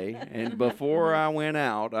today, and before I went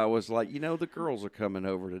out, I was like, the girls are coming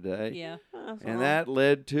over today. Yeah. And that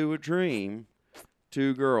led to a dream.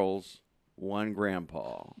 2 girls, 1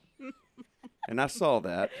 grandpa. And I saw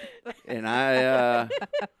that, and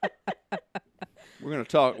we're going to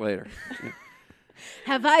talk later.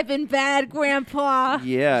 Have I been bad, Grandpa?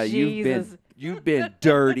 Yeah, Jesus. You've been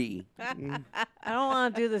dirty. I don't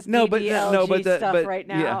want to do this No, but- DDLG no, but stuff but- right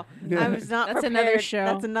yeah. now. I was not That's prepared. another show.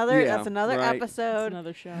 That's another. Yeah, that's another right. It's episode.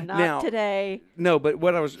 another show. Not Now- today. No, but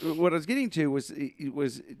what I was getting to was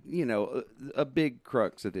a big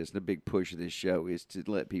crux of this, and a big push of this show is to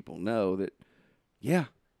let people know that, yeah,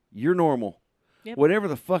 you're normal. Yep. Whatever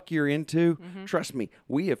the fuck you're into, trust me,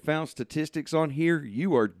 we have found statistics on here.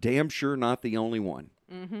 You are damn sure not the only one.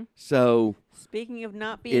 So Speaking of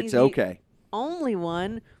not being it's the okay. only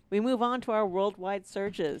one, we move on to our worldwide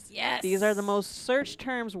searches. Yes. These are the most searched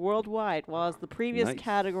terms worldwide, while the previous Nice.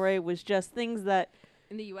 category was just things that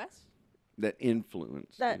In the U.S.? That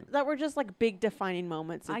influence. that were just like big defining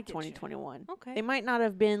moments I of get you. 2021. Okay. They might not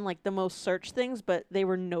have been like the most searched things, but they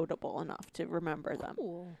were notable enough to remember them.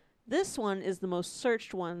 Cool. This one is the most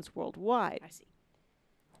searched ones worldwide. I see.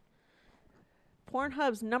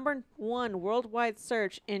 Pornhub's number one worldwide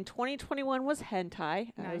search in 2021 was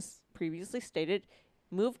hentai, as Nice. previously stated.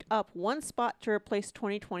 Moved up one spot to replace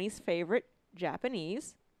 2020's favorite,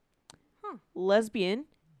 Japanese. Huh. Lesbian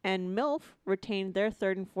and MILF retained their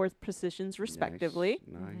third and fourth positions respectively.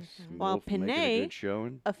 Nice. While Wolf making a Panay- good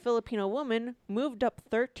showing. A Filipino woman moved up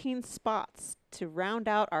 13 spots to round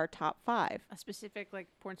out our top 5. A specific, like,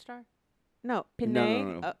 porn star? No, No, Panay.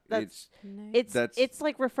 no, no. That's That's- it's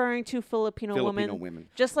like referring to Filipino, Filipino women, women.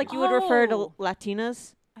 just like you would refer to Oh.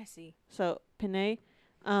 Latinas. I see. So Panay.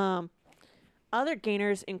 Other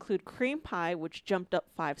gainers include Cream Pie, which jumped up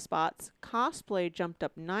 5 spots. Cosplay jumped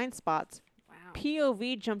up 9 spots. Wow.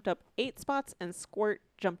 POV jumped up 8 spots, and Squirt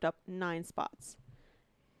jumped up 9 spots.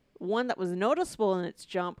 One that was noticeable in its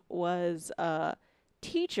jump was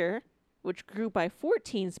Teacher, which grew by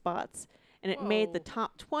 14 spots, and it made the Whoa.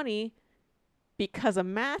 top 20 because a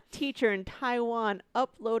math teacher in Taiwan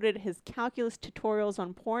uploaded his calculus tutorials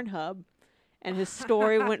on Pornhub, and his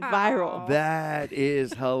story went viral. That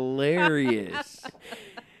is hilarious.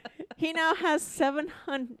 He now has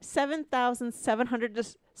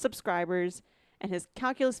 7,700 subscribers, and his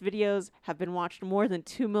calculus videos have been watched more than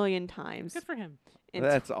 2 million times. Good for him. In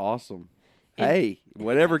That's awesome. in- Hey,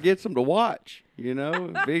 whatever gets them to watch,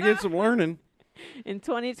 if he gets them learning. In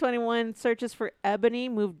 2021, searches for Ebony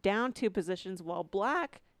moved down 2 positions, while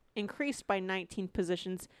Black increased by 19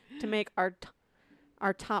 positions to make our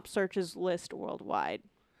top searches list worldwide.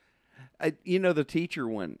 The teacher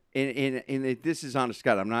one, and this is honest to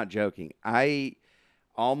God, I'm not joking. I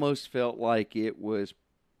almost felt like it was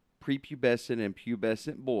prepubescent and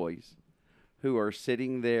pubescent boys who are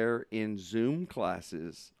sitting there in Zoom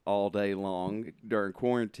classes all day long during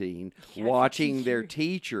quarantine, watching their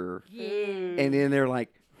teacher, and then they're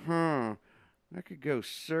like, I could go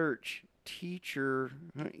search teacher.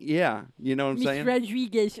 Yeah, you know what I'm saying?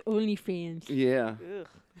 Rodriguez OnlyFans. Yeah.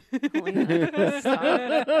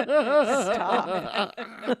 Stop.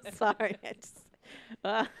 Sorry.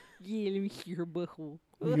 Yeah, let me see her butthole.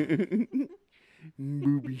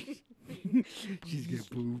 Boobies. She's got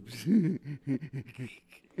boobs.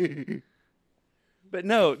 But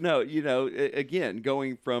no, again,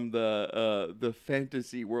 going from the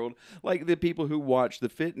fantasy world, like the people who watch the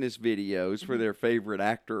fitness videos for their favorite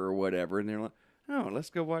actor or whatever, and they're like, oh, let's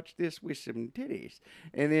go watch this with some titties.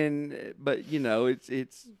 And then, but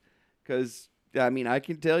it's because, I mean, I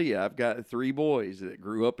can tell you, I've got 3 boys that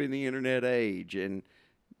grew up in the internet age, and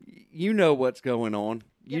you know what's going on.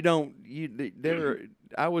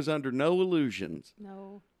 I was under no illusions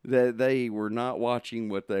No. that they were not watching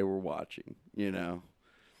what they were watching, And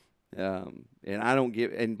I don't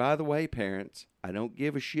give, and by the way, parents, I don't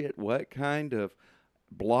give a shit what kind of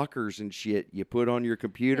blockers and shit you put on your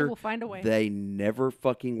computer. We'll find a way. They never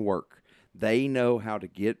fucking work. They know how to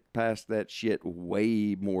get past that shit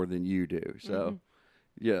way more than you do. So,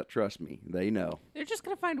 yeah, trust me, they know. They're just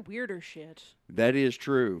going to find weirder shit. That is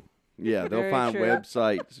true. Yeah, they'll Very find true.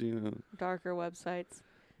 websites, Darker websites.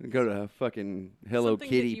 go to a fucking Hello Something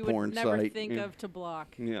Kitty that you porn would never site. think yeah. of to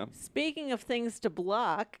block. Yeah. Speaking of things to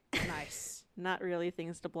block, Nice. not really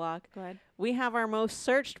things to block, Go ahead. we have our most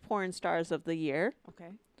searched porn stars of the year. Okay.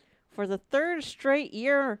 For the 3rd straight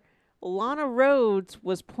year, Lana Rhodes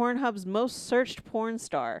was Pornhub's most searched porn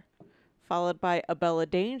star, followed by Abella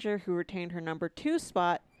Danger, who retained her number 2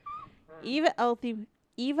 spot.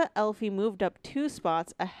 Eva Elfie moved up 2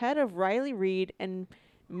 spots ahead of Riley Reid and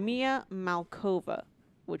Mia Malkova,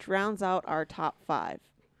 which rounds out our top 5.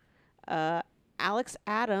 Alex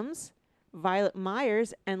Adams, Violet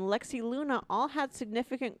Myers, and Lexi Luna all had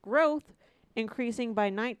significant growth, increasing by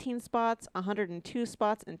 19 spots, 102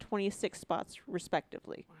 spots, and 26 spots,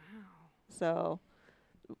 respectively. Wow. So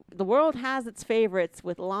the world has its favorites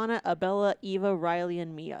with Lana, Abella, Eva, Riley,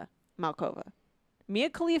 and Mia Malkova. Mia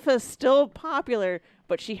Khalifa is still popular,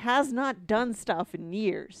 but she has not done stuff in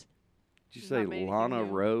years. Did you She's say not made anything Lana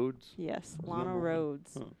new. Rhodes? Yes, Who's Lana number one?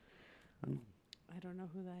 Rhodes. Huh. I don't know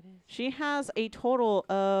who that is. She has a total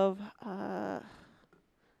of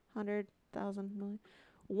 100,000 million.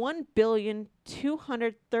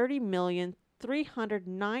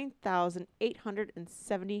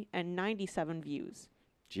 1,230,309,870 and 97 views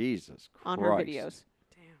Jesus Christ. on her videos.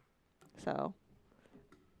 Damn. So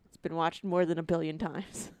it's been watched more than 1 billion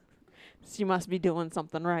times. She must be doing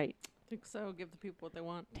something right. Think so. Give the people what they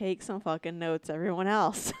want. Take some fucking notes, everyone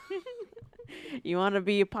else. You want to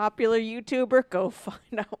be a popular YouTuber? Go find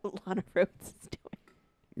out what Lana Rhodes is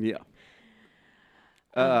doing. Yeah.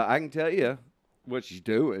 I can tell you what she's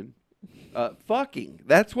doing. Fucking.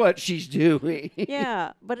 That's what she's doing.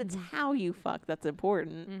 Yeah, but it's how you fuck that's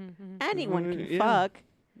important. Mm-hmm. Anyone can Yeah. fuck,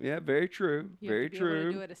 Yeah, very true. Very Able to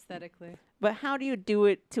do true. it aesthetically. but how do you do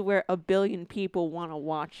it to where 1 billion people want to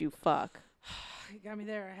watch you fuck? You got me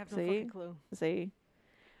there. I have no See? fucking clue. See?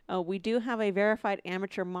 We do have a verified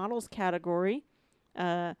amateur models category.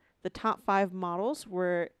 The top 5 models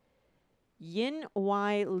were Yin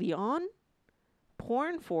Y Leon,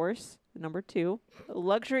 Porn Force, number 2,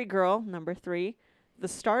 Luxury Girl, number 3, The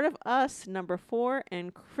Start of Us, number 4,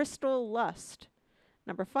 and Crystal Lust,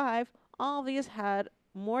 number 5. All of these had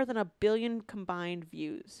more than 1 billion combined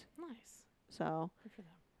views. Nice. So Good for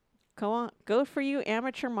them. go for you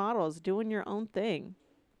amateur models doing your own thing,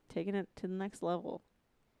 taking it to the next level.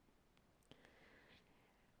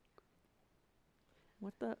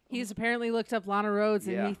 What the? He's apparently looked up Lana Rhodes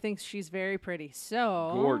and Yeah. he thinks she's very pretty.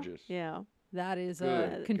 So Gorgeous. Yeah. that is a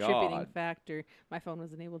Good contributing God. factor. My phone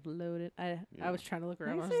wasn't able to load it. I Yeah. was trying to look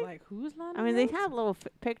around. I Let was me see. like, who's Lana I mean, they Rhodes? have a little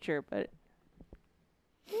picture, but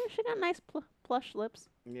yeah, she got nice plush lips.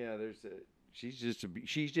 Yeah, there's a. She's just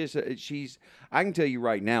a. She's. I can tell you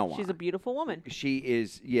right now why. She's a beautiful woman. She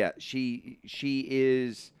is. Yeah. She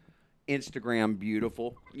is. Instagram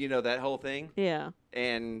beautiful. You know that whole thing. Yeah.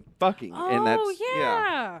 And fucking. Oh, and that's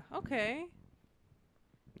yeah. Okay.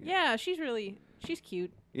 Yeah, she's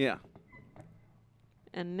cute. Yeah.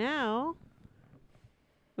 And now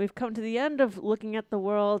we've come to the end of looking at the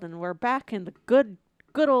world, and we're back in the good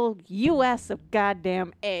old U.S. of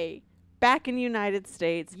goddamn A. Back in the United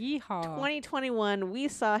States. Yeehaw. 2021, we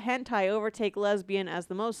saw hentai overtake lesbian as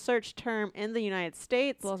the most searched term in the United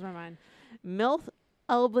States. Blows my mind. MILF,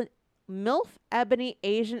 Ebony,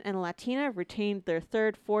 Asian, and Latina retained their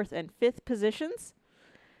 3rd, 4th, and 5th positions,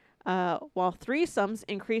 while threesomes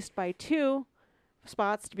increased by 2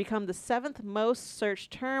 spots to become the 7th most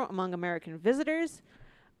searched term among American visitors.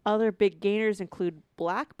 Other big gainers include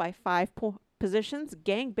Black by 5 positions,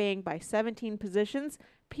 Gangbang by 17 positions,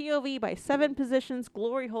 POV by 7 positions,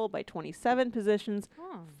 Glory Hole by 27 positions,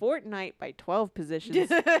 Oh. Fortnite by 12 positions,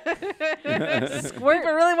 Squirt.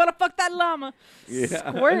 I really want to fuck that llama.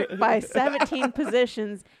 Squirt by 17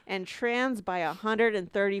 positions, and Trans by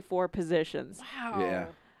 134 positions. Wow. Yeah.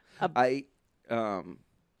 A- I.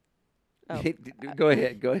 Go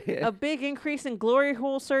ahead. Go ahead. A big increase in glory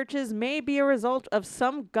hole searches may be a result of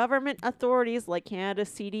some government authorities like Canada's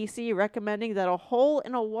CDC recommending that a hole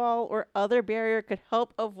in a wall or other barrier could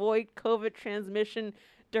help avoid COVID transmission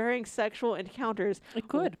during sexual encounters. It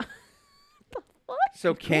could.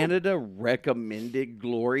 So Canada recommended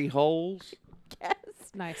glory holes. Yes.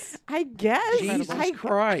 Nice. I guess. Jesus I,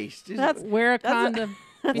 Christ! That's Wear a That's a- condom.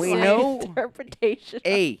 We my know- interpretation.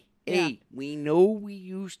 Hey, Yeah. we know we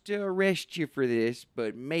used to arrest you for this,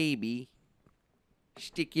 but maybe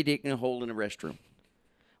stick your dick in a hole in the restroom.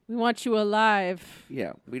 We want you alive.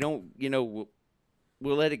 Yeah, we don't.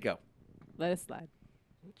 We'll let it go. Let it slide.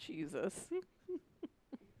 Jesus.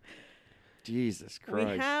 Jesus We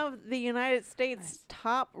Christ! have the United States Nice.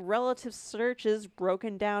 top relative searches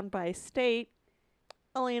broken down by state.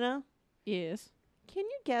 Elena, Yes. can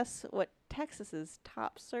you guess what Texas's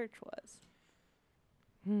top search was?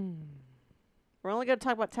 We're only going to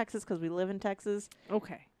talk about Texas because we live in Texas.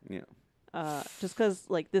 Okay. Yeah. Just because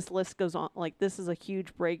like this list goes on, like this is a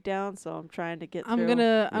huge breakdown, so I'm trying to get. I'm through.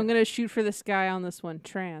 gonna shoot for this guy on this one.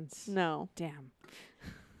 Trans. No, Damn.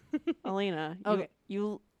 Elena. Okay.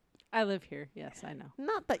 You I live here. Yes, I know.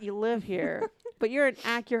 not that you live here, but you're an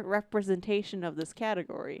accurate representation of this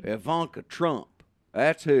category. Ivanka Trump.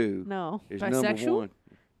 That's who No, is Bisexual? number one.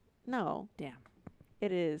 no, Damn.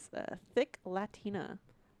 it is thick Latina.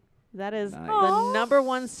 That is Nice. the Aw. number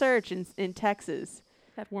one search in Texas.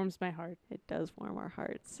 That warms my heart. It does warm our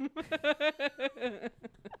hearts.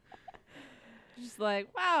 Just like,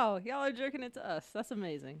 wow, y'all are jerking it to us. That's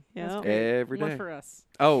amazing. That's Yep. great. Every More day. for us.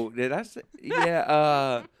 Oh, did I say?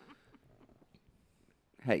 Yeah.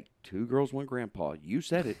 Hey, 2 girls, 1 grandpa. You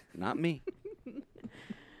said it, not me.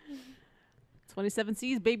 27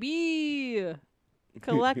 C's, baby.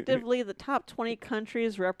 Collectively, the top 20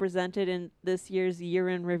 countries represented in this year's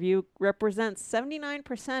year-in review represents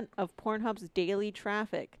 79% of Pornhub's daily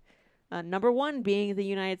traffic. Number 1 being the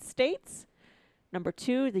United States. Number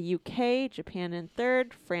 2, the UK, Japan in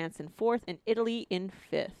 3rd, France in 4th, and Italy in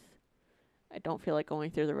 5th. I don't feel like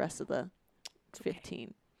going through the rest of the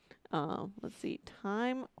 15. Let's see.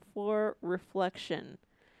 Time for reflection.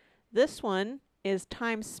 This one is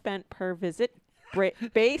time spent per visit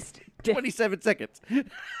based 27 seconds.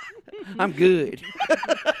 I'm good.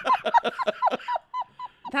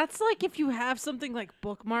 That's like if you have something like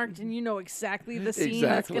bookmarked and you know exactly the scene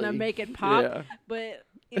that's going to Exactly. make it pop. Yeah. But,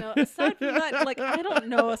 aside from that, like, I don't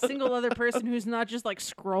know a single other person who's not just like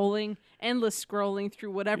endless scrolling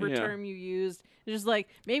through whatever Yeah. term you used. It's just like,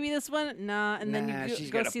 maybe this one, nah. And then Nah, you she's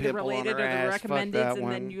go got a see the pimple on related her or the ass. Fuck recommendeds, that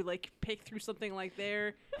and then one. you like pick through something like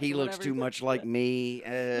there. He or looks whatever. too much like me.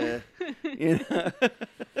 You know?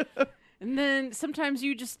 And then sometimes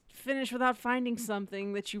you just finish without finding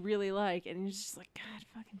something that you really like, and you're just like, God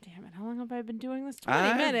fucking damn it! How long have I been doing this?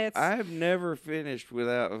 20 minutes. I've never finished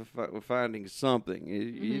without finding something.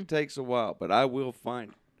 It takes a while, but I will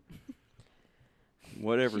find it.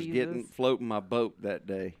 Whatever's Jesus. floating my boat that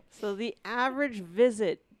day. So the average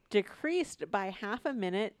visit decreased by half a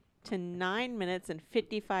minute to 9 minutes and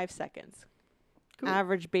 55 seconds. Cool.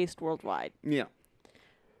 Average based worldwide. Yeah.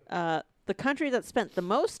 The country that spent the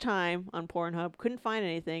most time on Pornhub couldn't find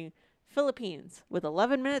anything. Philippines with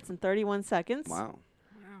 11 minutes and 31 seconds. Wow.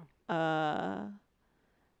 Wow.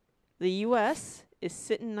 The U.S. is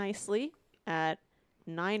sitting nicely at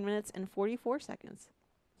 9 minutes and 44 seconds.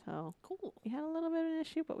 So Cool. we had a little bit of an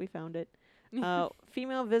issue, but we found it.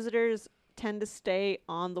 Female visitors tend to stay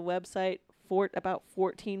on the website for about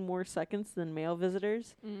 14 more seconds than male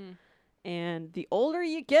visitors. Mm. And the older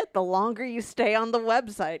you get, the longer you stay on the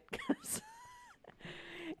website.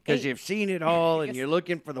 Because you've seen it all, and you're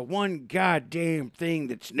looking for the one goddamn thing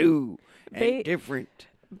that's new and Ba- different.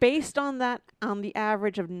 Based on that, on the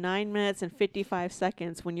average of 9 minutes and 55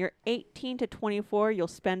 seconds, when you're 18 to 24, you'll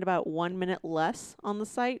spend about 1 minute less on the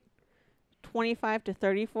site. 25 to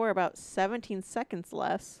 34, about 17 seconds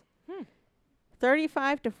less.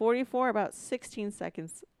 35 to 44, about 16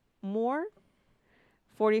 seconds more.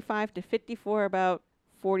 45 to 54, about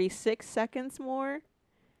 46 seconds more.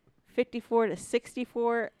 54 to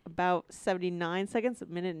 64, about 79 seconds, a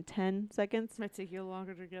minute and 10 seconds. Might take you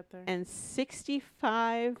longer to get there. And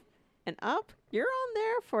 65 and up, you're on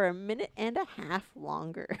there for a minute and a half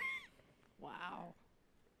longer. Wow.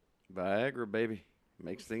 Viagra, baby,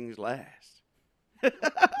 makes things last.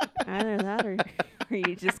 Either that or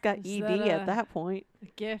you just got Is ED that at that point. A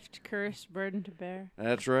gift, curse, burden to bear.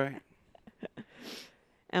 That's right.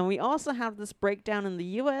 And we also have this breakdown in the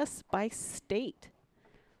U.S. by state.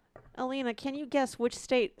 Alina, can you guess which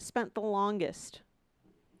state spent the longest?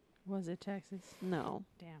 Was it Texas? No.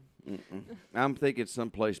 Damn. I'm thinking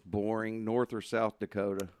someplace boring, North or South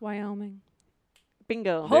Dakota. Wyoming.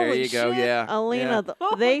 Bingo. There Holy you go. shit. Yeah. Alina, yeah.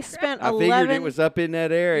 they spent I 11. figured it was up in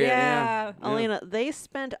that area. Yeah. Alina, they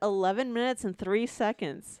spent 11 minutes and 3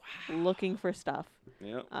 seconds looking for stuff.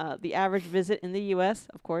 Yeah. The average visit in the U.S.,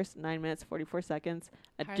 of course, 9 minutes, 44 seconds.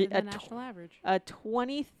 Higher than the national average. A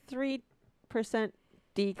 23%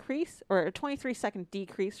 decrease, or a 23-second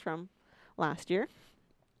decrease from last year.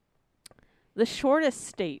 The shortest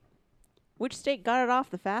state. Which state got it off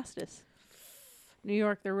the fastest? New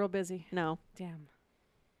York, they're real busy. No. Damn.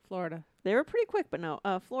 Florida. They were pretty quick, but no.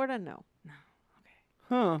 Florida, no.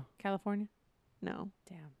 Huh. California. No.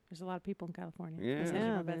 Damn. There's a lot of people in California. Yeah. Let's hedge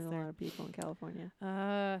Yeah, our bets there's a lot of people in California.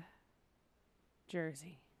 there.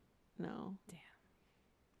 Jersey. No.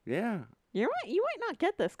 Yeah. You might not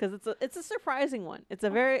get this because it's a surprising one. It's a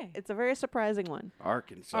very surprising one.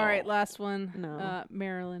 Arkansas. All right, last one. No.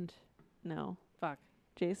 Maryland. No. Fuck.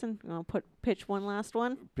 Jason, you want to pitch one last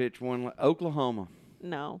one? Pitch one. Oklahoma.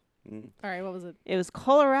 No. Mm. All right, what was it? It was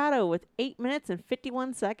Colorado with 8 minutes and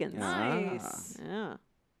 51 seconds. Ah. Nice. Yeah.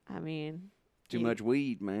 I mean, Too you- much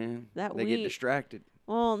weed, man. That they weed- get distracted.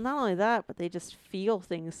 well, not only that, but they just feel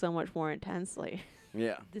things so much more intensely.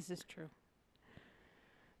 Yeah. This is true.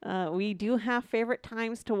 We do have favorite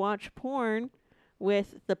times to watch porn,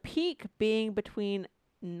 with the peak being between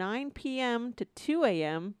 9 p.m. to 2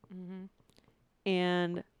 a.m. Mm-hmm.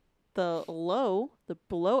 and the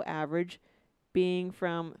below average, being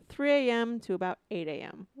from 3 a.m. to about 8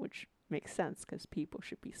 a.m., which makes sense because people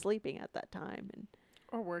should be sleeping at that time.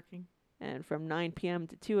 Or working. And from 9 p.m.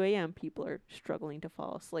 to 2 a.m., people are struggling to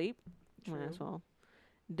fall asleep. Might as True. well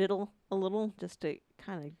diddle a little just to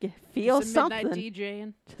kind of feel Some midnight something.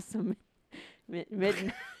 DJing. Just some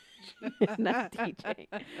midnight DJ.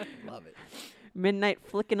 Love it. Midnight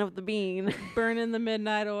flicking of the bean. Burning the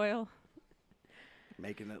midnight oil.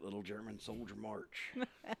 Making that little German soldier march.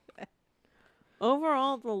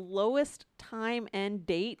 Overall, the lowest time and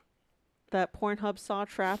date that Pornhub saw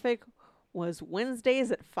traffic was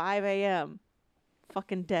Wednesdays at 5 a.m.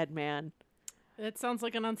 Fucking dead, man. It sounds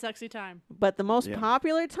like an unsexy time. But the most Yeah.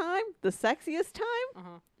 popular time, the sexiest time,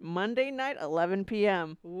 Uh-huh. Monday night, 11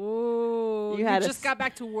 p.m. Ooh, You you had a just got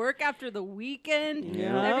back to work after the weekend.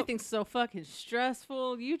 Yep. Everything's so fucking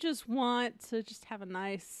stressful. You just want to just have a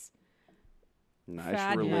nice. Nice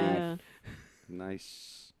Fat relief. Yeah.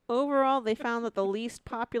 Nice. Overall, they found that the least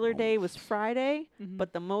popular day was Friday, Mhm.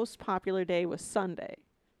 but the most popular day was Sunday.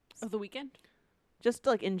 Of the weekend. Just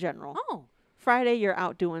like in general. Oh, Friday, you're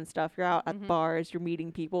out doing stuff. You're out at Mhm. bars. You're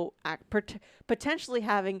meeting people, potentially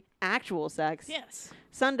having actual sex. yes.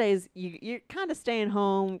 Sundays, you're kind of staying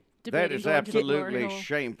home. That Debating is going to get Glory absolutely Hole.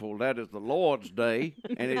 shameful. That is the Lord's day,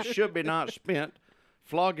 and it should be not spent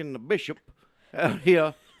flogging the bishop out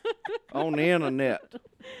here on the internet.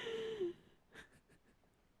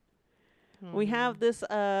 We have this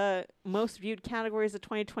most viewed categories of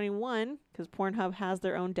 2021 because Pornhub has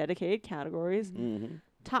their own dedicated categories. Mm-hmm.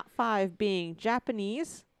 Top 5 being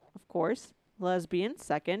Japanese, of course, lesbian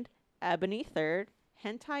second, ebony third,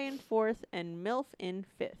 hentai in fourth, and MILF in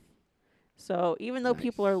fifth. So even though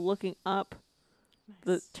people are looking up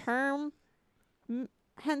the Nice. term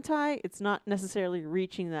hentai, it's not necessarily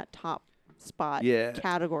reaching that top spot Yeah.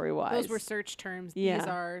 category wise. Those were search terms. These Yeah.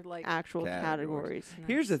 are like actual Categories. categories.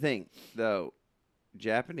 Here's the thing, though.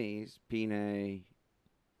 Japanese, pine,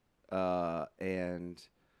 and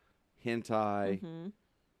hentai. hmm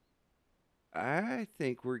I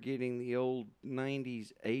think we're getting the old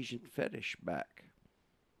 90s Asian fetish back.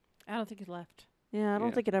 I don't think it left. Yeah, I don't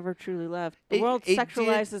Yeah. think it ever truly left. The It- world it did-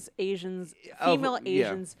 sexualizes Asians, Oh, female yeah.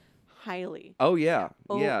 Asians, highly. Oh, yeah.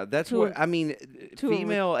 Oh, Yeah, that's to what, a- I mean, to a re-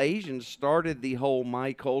 female Asians started the whole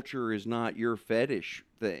my culture is not your fetish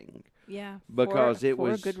thing. Yeah. Because for, it for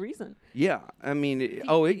was a good reason. Yeah, I mean,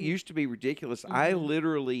 it used to be ridiculous. I Mhm.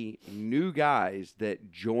 literally knew guys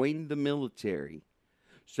that joined the military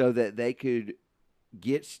so that they could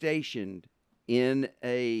get stationed in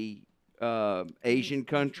a Asian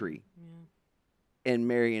country Yeah. and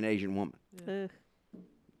marry an Asian woman. Ugh.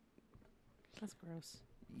 That's gross.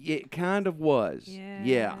 It kind of was.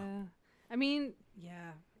 Yeah. I mean,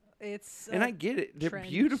 yeah. It's And I get it. They're trend.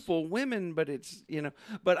 beautiful women, but it's,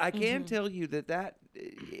 but I can Mhm. tell you that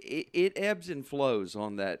it ebbs and flows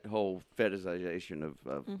on that whole fetishization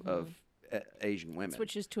of Asian women.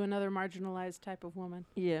 switches to another marginalized type of woman.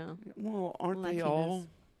 Yeah. Well, aren't they Latinas. all?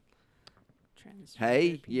 Transgender Hey,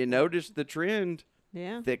 you people. noticed the trend.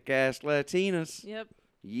 Yeah. Thick ass Latinas. Yep.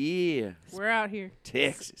 Yeah. We're out here.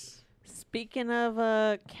 Texas. Speaking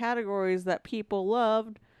of categories that people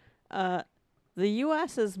loved, the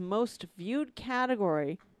U.S.'s most viewed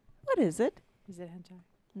category. What is it? Is it hentai?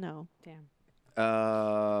 No, Damn.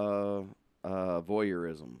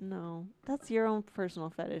 Voyeurism. no. That's your own personal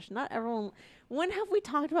fetish. Not everyone. When have we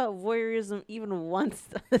talked about voyeurism even once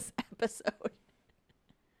this episode?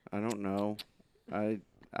 I don't know.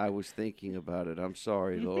 I was thinking about it. I'm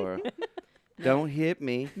sorry, Laura. Don't hit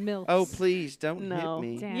me. Milfs. Oh, please don't No. hit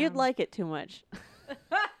me. Damn. You'd like it too much.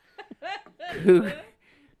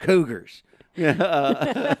 Cougars. This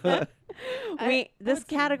would say-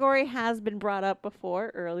 category has been brought up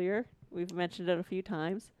before earlier. We've mentioned it a few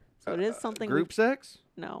times. So it is something Group we've- sex?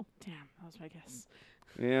 No. Damn, that was my guess.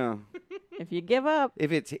 Yeah. If you give up,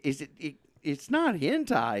 If it's not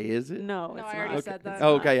hentai, is it? no, No, it's I already not. said that. It's not.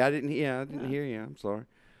 Okay, I didn't hear you. I'm sorry.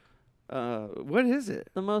 What is it?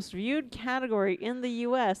 The most viewed category in the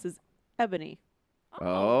U.S. is ebony.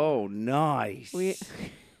 Oh, nice. We,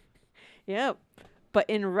 yep. But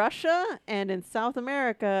in Russia and in South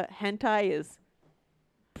America, hentai is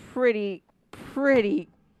pretty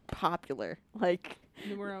popular. Like,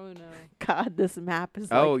 Numero uno. God, this map is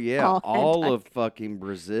Oh like yeah, all hentai. of fucking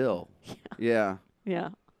Brazil. Yeah, Yeah.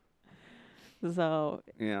 So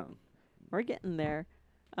yeah. we're getting there.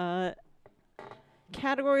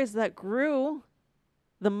 Categories that grew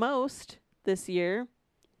the most this year: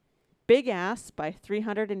 big ass by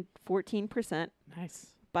 314%, Nice.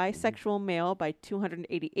 bisexual male by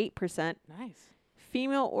 288%, Nice.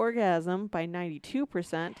 female orgasm by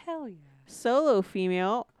 92%, Hell yeah. solo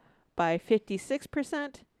female by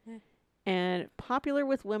 56%, Eh. and popular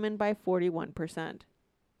with women by 41%.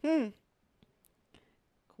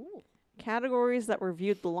 Cool. Categories that were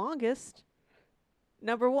viewed the longest: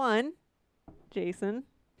 number 1, Jason.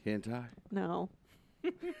 Hentai. No.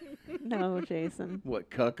 No, Jason. What,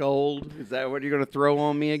 cuckold? Is that what you're going to throw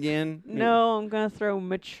on me again? No, I'm gonna throw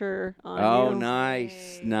mature on Oh, you.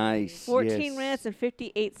 nice, nice. 14 yes. minutes and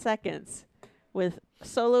 58 seconds, with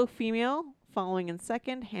solo female following in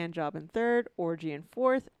second, hand job in third, orgy in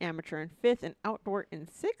fourth, amateur in fifth, and outdoor in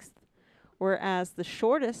sixth. Whereas the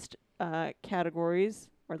shortest categories,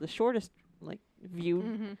 or the shortest view,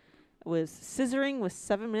 Mhm. was scissoring with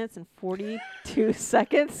 7 minutes and 42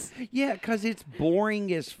 seconds. Yeah, because it's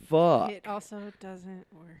boring as fuck. It also doesn't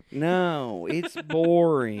work. No, it's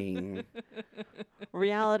boring.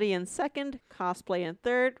 Reality in second, cosplay in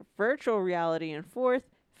third, virtual reality in fourth,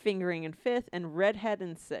 fingering in fifth, and redhead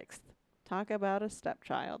in sixth. Talk about a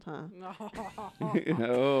stepchild, huh?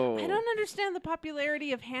 Oh. I don't understand the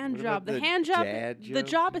popularity of hand What job. about The the hand job, dad the joke?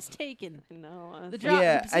 job is taken. No. The job,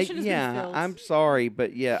 Yeah, the position has been filled. I'm sorry,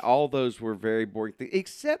 but yeah, all those were very boring things,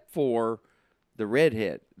 except for the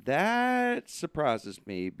redhead. That surprises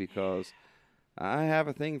me because I have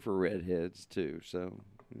a thing for redheads too. So,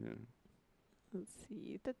 yeah. Let's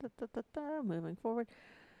see. Moving forward.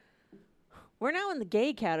 We're now in the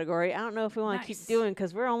gay category. I don't know if we want to Nice. keep doing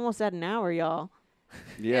because we're almost at an hour, y'all.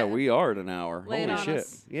 Yeah, we are at an hour. Lay it Holy on shit.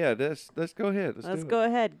 us. Yeah, let's go ahead. Let's do go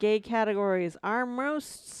ahead. Gay categories. Our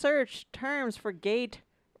most searched terms for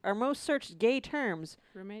our most searced gay terms.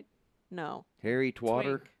 Roommate? No. it. Harry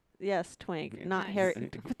Twatter. Twink. Yes, twink. Yeah. Not Nice. Harry.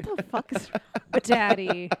 What the fuck is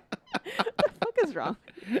Daddy. what the fuck is wrong?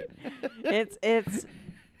 It's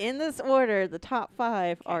in this order. The top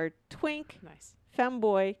 5 are twink, Nice.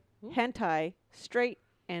 femboy, Ooh. hentai, straight,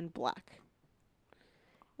 and black.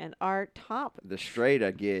 And our top The straight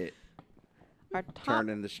I get,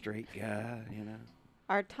 turning the straight guy.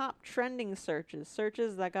 our top trending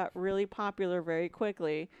searches that got really popular very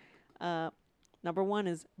quickly. Number 1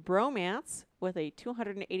 is bromance with a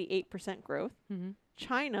 288% growth. Mm-hmm.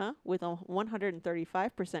 China with a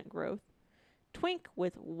 135% growth. Twink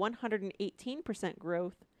with 118%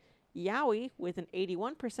 growth. Yaoi with an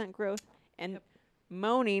 81% growth. And Yep.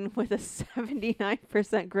 moaning with a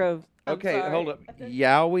 79% growth. I'm Okay, sorry. hold up.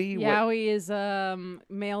 Yaoi. what- Yaoi is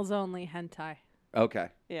males only hentai. Okay.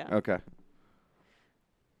 Yeah. Okay.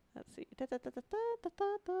 Let's see.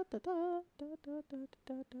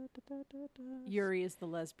 Yuri is the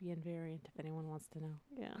lesbian variant, if anyone wants to know.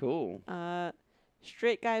 Yeah. Cool.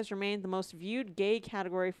 Straight guys remained the most viewed gay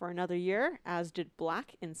category for another year, as did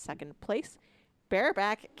black in second place.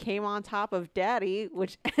 Bareback came on top of daddy,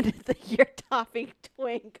 which ended the year topping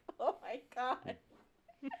twink. Oh my god.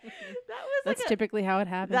 That was That's like typically how it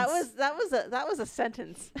happens. that was a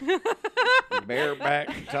sentence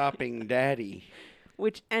Bareback topping daddy.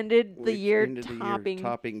 which ended the which year ended the year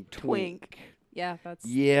topping twink. Yeah, that's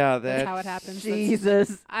Yeah, that's how it happens. That's-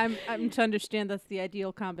 Jesus. I'm to understand that's the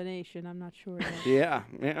ideal combination. I'm not sure. Yet. Yeah,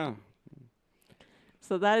 yeah.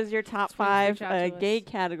 So that is your top Twinks 5 reach out to gay us.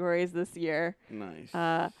 categories this year. Nice.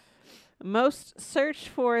 Most searched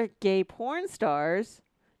for gay porn stars.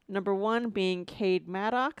 Number 1 being Cade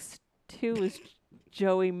Maddox. 2 is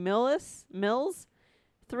Joey Mills.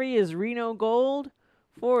 3 is Reno Gold.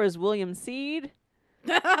 4 is William Seed.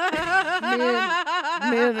 Men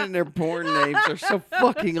and their porn names are so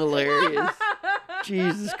fucking hilarious.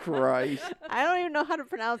 Jesus Christ. I don't even know how to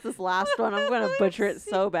pronounce this last one. I'm going to butcher it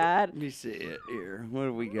so bad. Let me see it here. What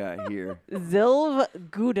do we got here? Zilv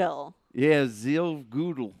Gudel. Yeah, Zil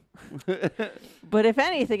Goodle. But if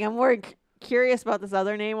anything, I'm more curious about this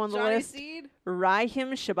other name on the Johnny list. Seed.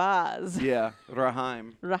 Rahim Shabazz. Yeah,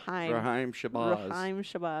 Rahim. Rahim. Rahim Shabazz. Rahim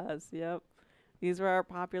Shabazz. Yep. These were our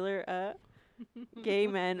popular gay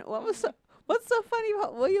men. What's so funny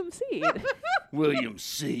about William Seed? William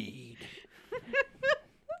Seed.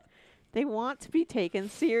 They want to be taken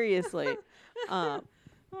seriously. Oh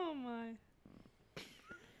my.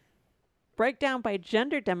 Breakdown by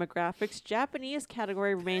gender demographics, Japanese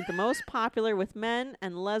category remained the most popular with men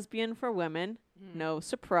and lesbian for women. No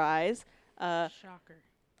surprise. Shocker.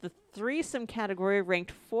 The threesome category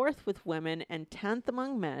ranked 4th with women and 10th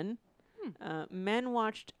among men. Men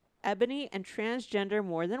watched ebony and transgender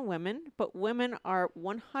more than women, but women are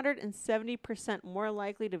 170% more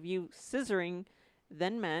likely to view scissoring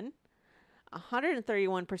than men,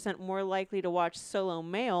 131% more likely to watch solo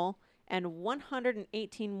male, and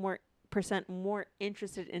 118% more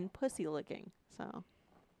interested in pussy licking. So,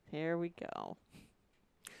 here we go.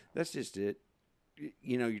 That's just it.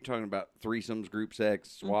 You know, you're talking about threesomes, group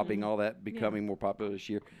sex, swapping, all that becoming more popular this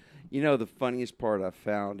year. You know, the funniest part I've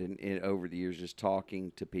found in over the years, just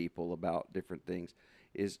talking to people about different things,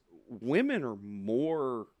 is women are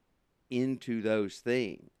more into those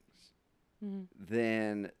things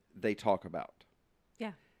than they talk about.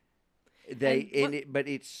 Yeah. but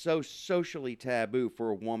it's so socially taboo for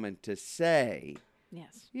a woman to say,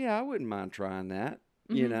 Yes. "Yeah, I wouldn't mind trying that."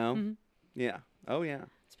 You know? Mhm. Yeah. Oh yeah.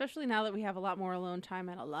 Especially now that we have a lot more alone time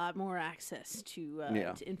and a lot more access to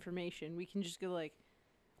to information, we can just go like,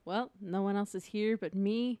 well, no one else is here but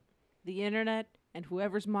me, the internet, and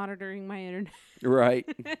whoever's monitoring my internet. Right.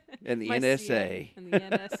 And the My NSA. CIA and the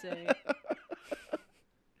NSA.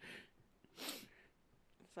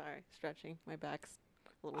 Sorry, stretching. My back's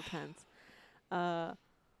a little tense.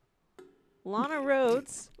 Lana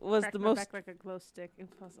Rhodes was Crack the my most. back like a glow stick. It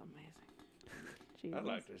was amazing. I'd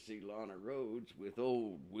like to see Lana Rhodes with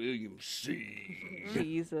old William C.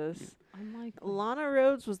 Jesus. Unlike Lana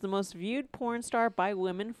Rhodes was the most viewed porn star by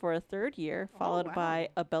women for a third year, Oh, followed wow. by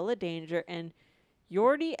Abella Danger and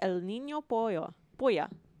Jordi El Niño Polla.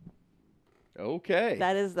 Okay.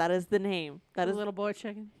 That is the name. That the is little boy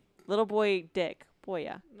chicken. little boy dick.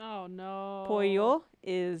 Polla. Oh no. Pollo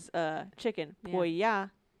is chicken. Yeah.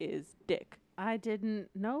 Polla is dick. I didn't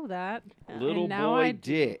know that. Little and now boy I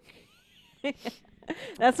do. dick.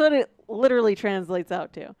 That's what it literally translates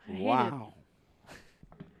out to. I hate it. Wow.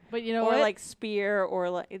 But you know Or what? like spear, or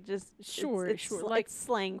like it just Sure, it's sure, like like-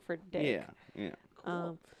 slang for dick.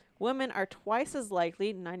 Yeah. Women are twice as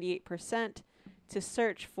likely, 98%, to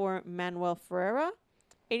search for Manuel Ferreira,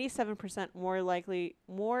 87%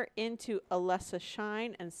 more into Alessa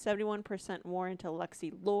Shine, and 71% more into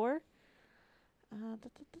Lexi Lore.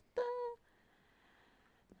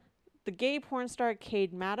 The gay porn star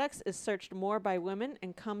Cade Maddox is searched more by women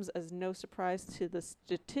and comes as no surprise to the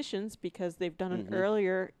statisticians because they've done an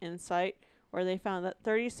earlier insight where they found that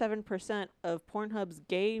 37% of Pornhub's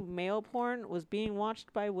gay male porn was being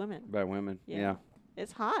watched by women. By women. Yeah.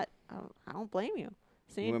 It's hot. I don't blame you.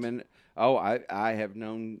 See, Women. Oh, I have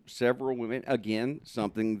known several women. Again,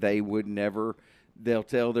 something they would never. They'll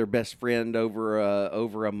tell their best friend over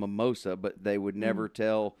a mimosa, but they would never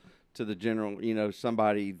tell to the general.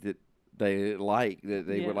 Somebody that they like that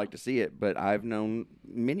they would like to see it. But I've known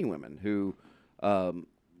many women who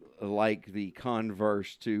like the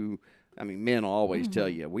converse to. I mean, men always tell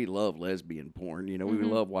you we love lesbian porn. We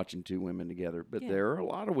love watching two women together. But there are a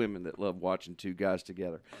lot of women that love watching two guys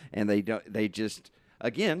together, and they don't. They just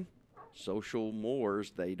again. Social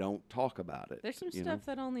mores, they don't talk about it. There's some stuff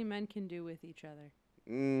that only men can do with each other.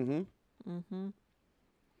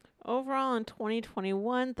 overall in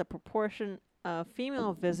 2021, the proportion of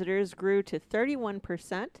female visitors grew to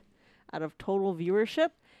 31% out of total viewership,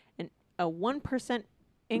 and a 1%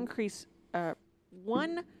 increase,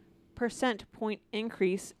 1% point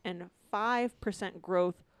increase, and 5%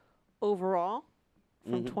 growth overall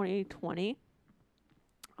from 2020.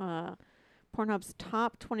 Pornhub's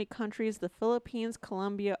top 20 countries, the Philippines,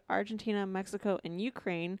 Colombia, Argentina, Mexico, and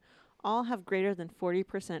Ukraine, all have greater than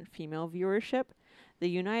 40% female viewership. The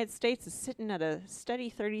United States is sitting at a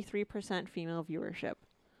steady 33% female viewership.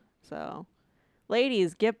 So,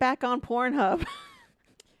 ladies, get back on Pornhub.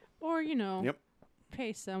 Or, Yep.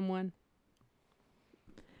 pay someone.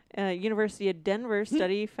 University of Denver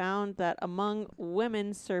study found that among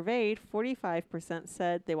women surveyed, 45%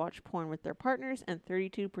 said they watch porn with their partners and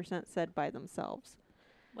 32% said by themselves.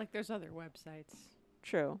 Like, there's other websites.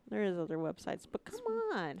 True, there is other websites, but come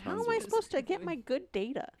on, how tons am I of supposed to get my good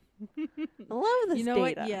data? I love this You know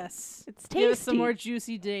data. what? Yes. It's tasty. Give us some more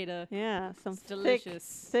juicy data. Yeah, some It's delicious.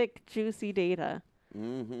 thick, juicy data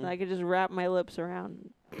Mm-hmm. that I could just wrap my lips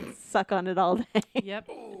around, and suck on it all day. Yep.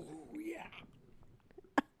 Oh, yeah.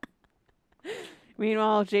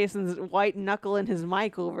 Meanwhile, Jason's white knuckling his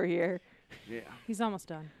mic over here. Yeah. He's almost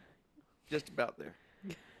done. Just about there.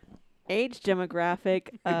 Age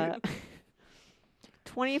demographic,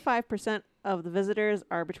 25% of the visitors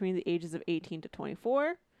are between the ages of 18 to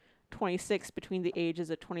 24, 26 between the ages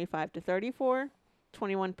of 25 to 34,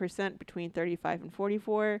 21% between 35 and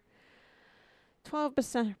 44,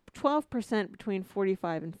 12% between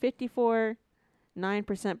 45 and 54,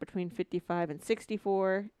 9% between 55 and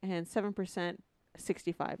 64, and 7%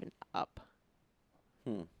 65 and up.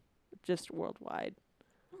 Just worldwide.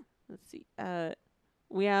 Let's see.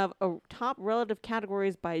 We have top relative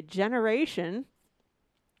categories by generation.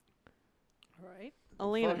 All right.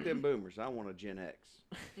 Alina. Fuck them boomers. I want a Gen X.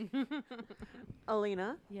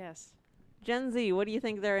 Alina. Yes. Gen Z, what do you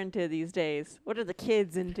think they're into these days? What are the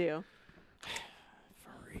kids into?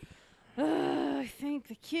 Furry. I think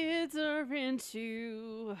the kids are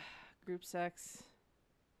into group sex.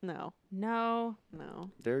 No. No.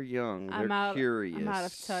 They're young. They're I'm out- curious. I'm out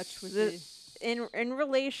of touch with The- the... In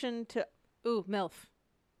relation to, Ooh, MILF.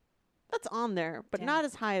 that's on there, but Damn. not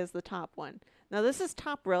as high as the top one. Now, this is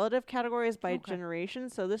top relative categories by Okay. generation,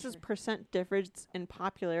 so this is Sure. percent difference in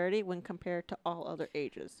popularity when compared to all other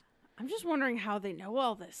ages. I'm just wondering how they know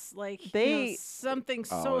all this. Like, They- something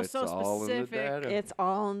Oh, so it's all in the specific. data. It's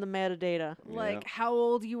all in the metadata. Like Yeah. how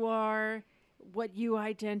old you are, what you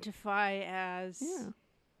identify as. Yeah.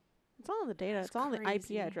 It's all in the data. That's It's all in the IP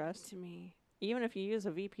crazy address. to me. Even if you use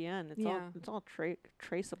a VPN, it's all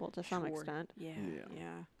traceable to some Sure. extent. Yeah. Yeah.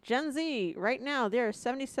 Yeah. Gen Z, right now, they're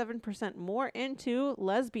 77% more into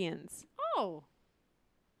lesbians. Oh.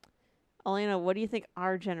 Elena, what do you think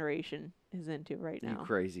our generation is into right You now?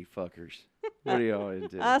 crazy fuckers. What are y'all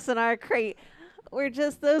into? Us and our crate. We're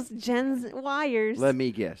just those Gen Z wires. Let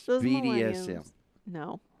me guess. Those BDSM. millennials.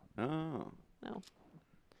 No, Oh.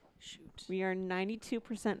 Shoot. we are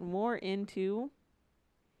 92% more into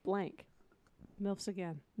blank. MILFs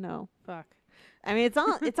again. No, Fuck. I mean it's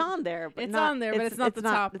on. It's on there, but It's not, on there, but it's not the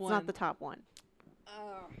top It's one. not the top one.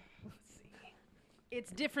 Oh. Let's see.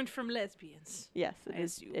 It's different from lesbians. Yes, I it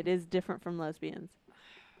is. assume. It is different from lesbians.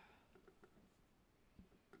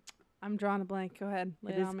 I'm drawing a blank. Go ahead.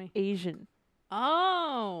 Lay It it is on me. Asian.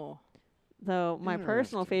 Oh. Though my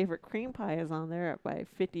personal Interesting. favorite cream pie is on there by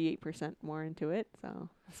 58% more into it. So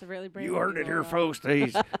That's a really brave. You of heard it here, Laura. folks.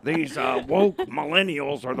 These woke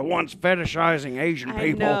millennials are the ones fetishizing Asian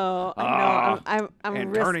people I know. I'm and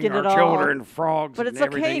risking turning it our all. children frogs But and it's okay.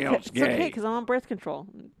 everything else It's gay. okay because I'm on birth control.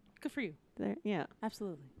 Good for you. There, yeah.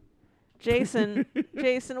 Absolutely. Jason,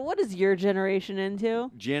 Jason, what is your generation into?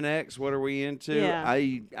 Gen X, what are we into? Yeah.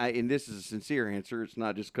 I and this is a sincere answer. It's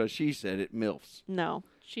not just because she said it. MILFs. No,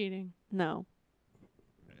 Cheating. no.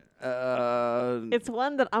 Uh, It's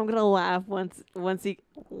one that I'm gonna laugh once he.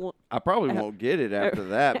 I probably won't get it after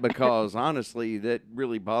that because honestly, that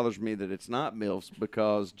really bothers me that it's not MILFs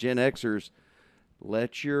because Gen Xers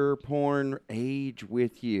let your porn age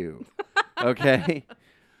with you. Okay.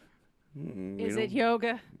 Is it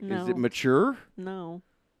yoga? No, Is it mature? no.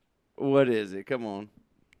 What is it? Come on.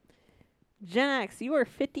 Gen X, you are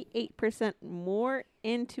 58% more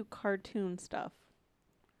into cartoon stuff.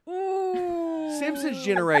 Ooh. Simpsons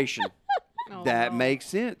generation. Oh, That no. makes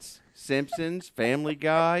sense. Simpsons, Family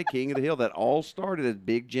Guy, King of the Hill, that all started as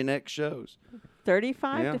big Gen X shows.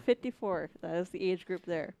 35 Yeah. to 54. That is the age group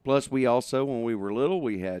there. Plus, we also, when we were little,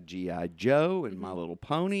 we had G.I. Joe and My Little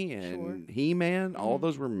Pony and He-Man. All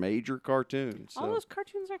those were major cartoons. All So, those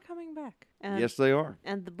cartoons are coming back. And, yes, they are.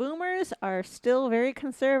 and the boomers are still very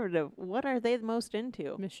conservative. What are they most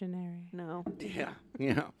into? Missionary. No. Yeah.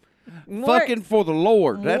 Yeah. More, Fucking for the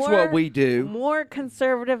Lord. That's more- what we do. More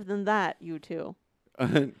conservative than that, you two.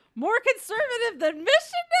 More conservative than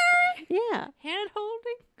missionary? Yeah. Hand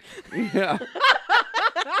holding? yeah.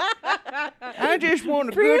 I just want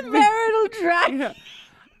a good Premarital drag. yeah.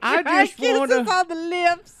 I just want kisses a on the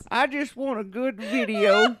lips. I just want a good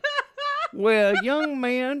video where a young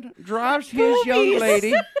man drives his young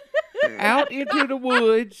lady out into the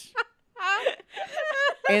woods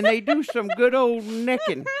and they do some good old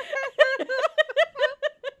necking.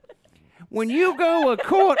 When you go a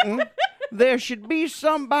courting, there should be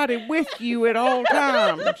somebody with you at all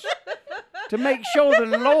times to make sure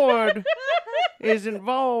the Lord is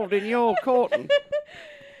involved in your courting.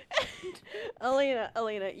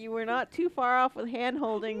 Elena, you were not too far off with hand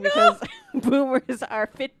holding because boomers are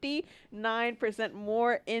 59%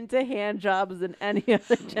 more into hand jobs than any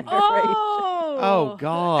other generation. Oh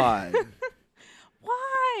God.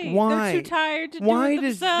 Why? Why? They're too tired to Why do it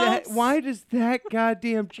does themselves. why does that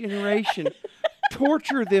goddamn generation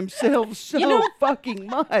torture themselves so fucking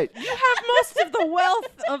much? You have most of the wealth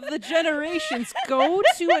of the generations. Go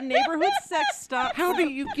to a neighborhood sex stop. How do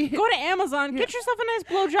you get Go to Amazon. Get yourself a nice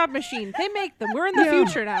blowjob machine. They make them. We're in the Yeah.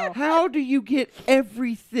 future now. How do you get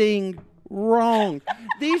everything wrong?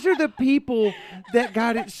 These are the people that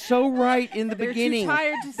got it so right in the They're too beginning.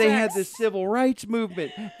 tired to They had the sex. civil rights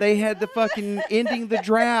movement. They had the fucking ending the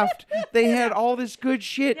draft. They had all this good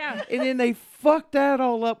shit. Yeah. And then they fucked that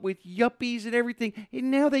all up with yuppies and everything.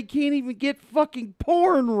 And now they can't even get fucking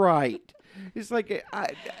porn right. It's like I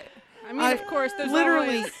mean, of course, there's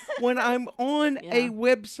literally always... when I'm on a Yeah.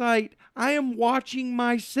 website, I am watching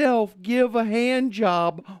myself give a hand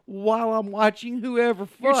job while I'm watching whoever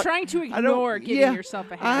fuck. You're trying to I don't- ignore giving yeah,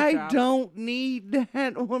 yourself a hand I job. don't need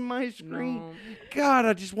that on my screen. No. God,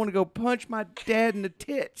 I just want to go punch my dad in the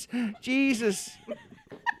tits. Jesus.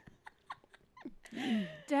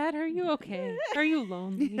 Dad, are you okay? Are you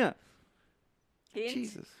lonely? Yeah. In,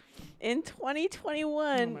 Jesus. in Oh,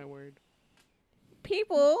 2021, my word.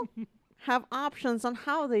 people have options on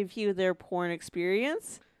how they view their porn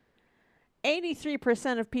experience.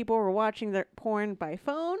 83% of people were watching their porn by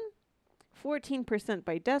phone, 14%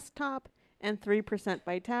 by desktop, and 3%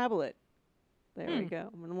 by tablet. There we go.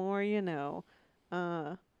 The more you know.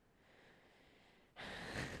 Phone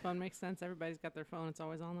makes sense. Everybody's got their phone. It's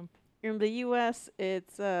always on them. in the U.S.,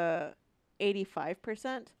 it's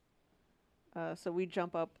 85%. So we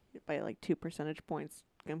jump up by like 2 percentage points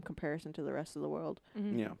in comparison to the rest of the world.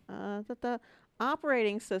 Mhm. Yeah. That the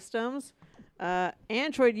operating systems,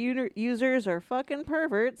 Android users are fucking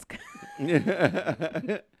perverts.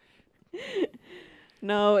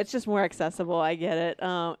 No, it's just more accessible. I get it.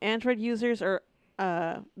 Android users are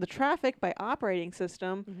the traffic by operating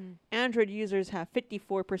system. Mhm. Android users have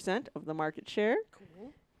 54% of the market share.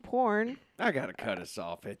 Cool. Porn. I gotta cut us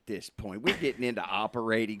off at this point. We're getting into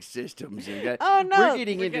operating systems and Oh no, we're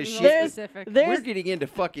getting We're into getting real shit. specific. We're there's getting into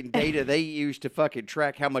fucking data they use to fucking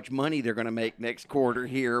track how much money they're gonna make next quarter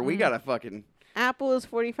here. We gotta fucking Apple is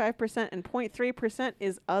 45% and 0.3%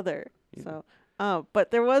 is other. Yeah. So, but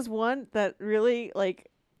there was one that really like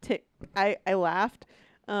I laughed.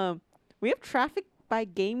 We have traffic by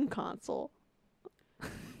game console.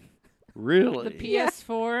 really. The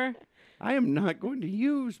PS4. I am not going to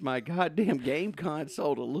use my goddamn game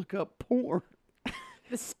console to look up porn.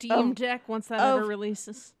 The Steam Deck, once that ever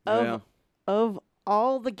releases. Of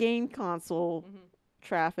all the game console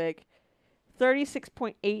traffic,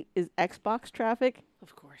 36.8 is Xbox traffic.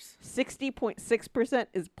 Of course. 60.6%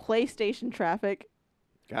 is PlayStation traffic.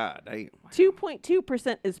 God damn.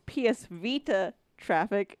 2.2% is PS Vita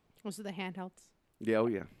traffic. Those are the handhelds. Yeah, oh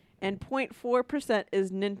yeah. And 0.4%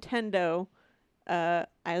 is Nintendo,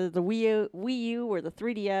 either the Wii U or the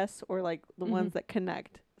 3DS or like the ones that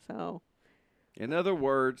connect. So In other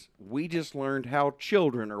words, we just learned how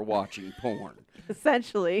children are watching porn.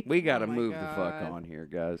 essentially, We got to my move the fuck God. on here,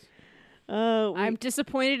 guys. I'm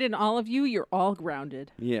disappointed in all of you. You're all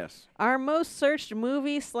grounded. Yes. our most searched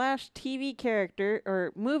movie/TV character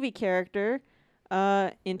or movie character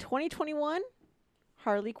in 2021,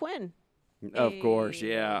 Harley Quinn. Of course,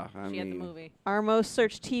 Hey, yeah. She had the movie. Our most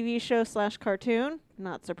searched TV show/cartoon,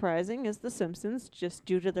 not surprising, is The Simpsons, just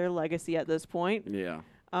due to their legacy at this point. Yeah.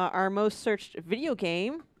 Our most searched video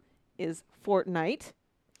game is Fortnite.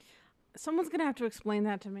 Someone's gonna have to explain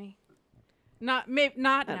that to me. Not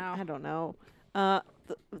now. I don't know. The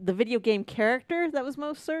video game character that was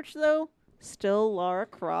most searched, though, still Lara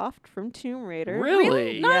Croft from Tomb Raider.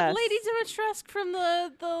 Really? Not Yes. Lady Dimitrescu from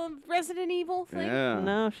the Resident Evil thing. Yeah.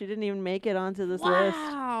 No, she didn't even make it onto this list.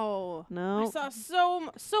 Wow. No. I saw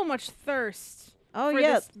so much thirst Oh, for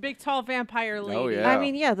yeah. this big tall vampire lady. Oh, yeah. I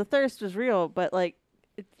mean, yeah, the thirst was real, but, like,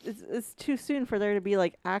 it's too soon for there to be,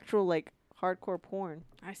 like, actual, like, hardcore porn.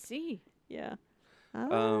 I see. Yeah.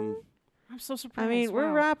 I'm so surprised. I mean, we're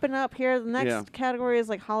Wow. wrapping up here. The next Yeah. category is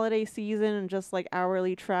like holiday season and just like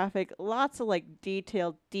hourly traffic. Lots of like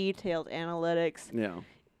detailed analytics. Yeah.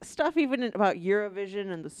 Stuff even about Eurovision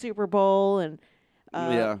and the Super Bowl and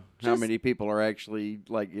yeah. How just- many people are actually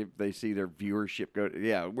like if they see their viewership go?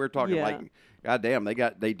 Yeah, we're talking Yeah. like, goddamn, they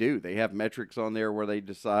have metrics on there where they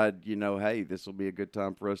decide, hey, this will be a good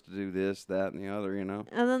time for us to do this, that, and the other, and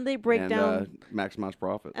then they break and down maximize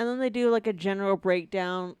profit. and then they do like a general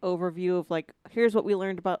breakdown overview of like here's what we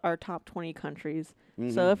learned about our top 20 countries.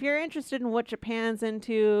 So if you're interested in what Japan's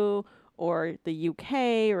into or the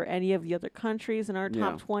UK or any of the other countries in our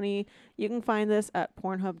top Yeah. 20, you can find this at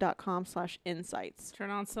pornhub.com/insights.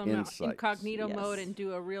 Turn on some Insights. incognito Yes. mode and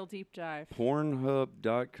do a real deep dive.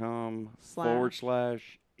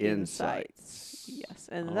 Pornhub.com/insights. Yes,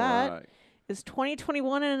 and All that right. is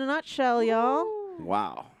 2021 in a nutshell, y'all.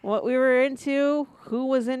 Wow. What we were into, who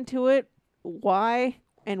was into it, why,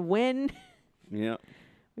 and when. Yeah.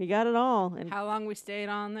 We got it all. And How long we stayed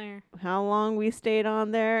on there? how long we stayed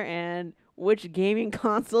on there and which gaming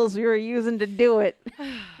consoles we were using to do it.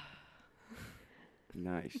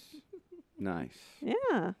 Nice. Nice.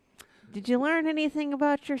 Yeah. Did you learn anything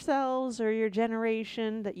about yourselves or your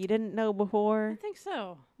generation that you didn't know I before? think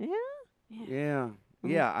so. Yeah. Yeah.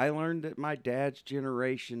 Yeah, I learned that my dad's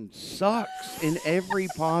generation sucks in every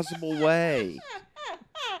possible way.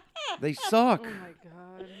 They suck. Oh my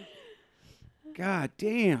god. God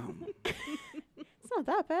damn. It's not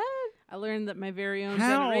that bad. I learned that my very own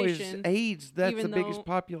How is generation, AIDS that's the even biggest though-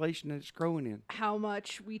 population that it's growing in? how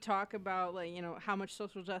much we talk about, like, how much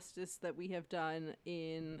social justice that we have done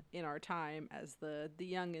in our time as the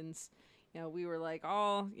youngins. We were like,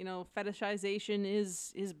 fetishization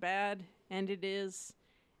is bad, and it is,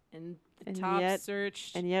 and the And top yet-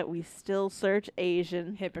 searched And yet we still search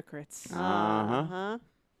Asian. hypocrites. Uh-huh.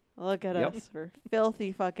 Look at Yep. us. We're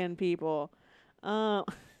filthy fucking people.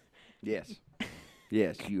 Yes.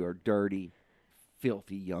 Yes, you are dirty,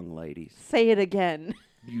 filthy young ladies. Say it again.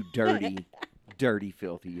 You dirty, dirty,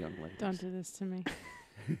 filthy young Don't ladies. do this to me.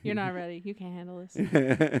 You're not ready. You can't handle this.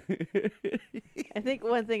 I think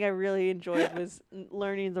one thing I really enjoyed was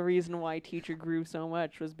learning the reason why Teacher grew so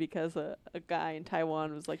much was because a guy in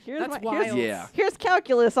Taiwan was like, That's here's wild. Yeah. here's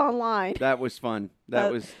calculus online. That was fun.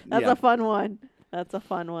 That's yeah. a fun one. That's a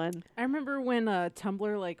fun one. I remember when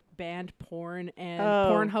Tumblr like banned porn and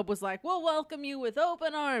Oh. Pornhub was like, "We'll welcome you with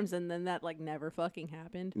open arms," and then that like never fucking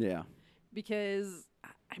happened Yeah. because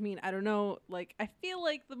I mean I don't know, like I feel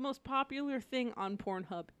like the most popular thing on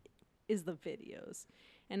Pornhub is the videos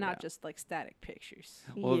and not Yeah. just like static pictures.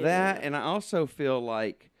 Well, Yeah. that, and I also feel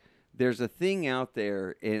like there's a thing out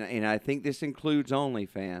there, and I think this includes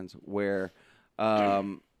OnlyFans, where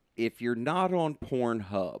if you're not on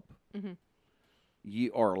Pornhub, Mhm.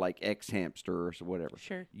 you are like X-Hamsters or whatever.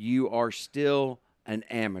 Sure. You are still an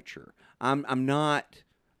amateur. I'm not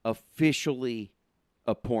officially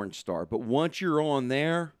a porn star, but once you're on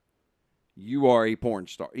there, you are a porn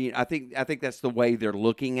star. I think that's the way they're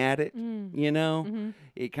looking at it. You know, Mhm.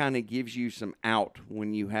 it kind of gives you some out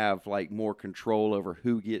when you have like more control over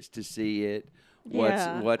who gets to see it,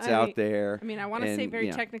 Yeah, what's I out mean- there. I mean, I want to say And, very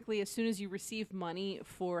yeah. technically, as soon as you receive money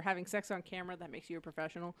for having sex on camera, that makes you a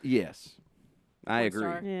professional Yes, I Porn agree.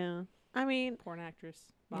 star. Yeah. I mean, porn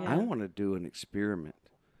actress. Yeah. I want to do an experiment.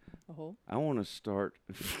 Oh. I want to start.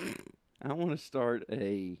 I want to start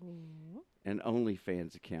an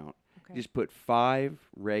OnlyFans account. Okay. Just put 5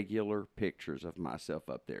 regular pictures of myself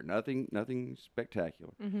up there. Nothing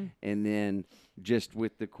spectacular. Mm-hmm. And then just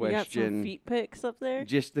with the you got some question, feet pics up there.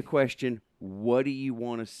 just the question, what do you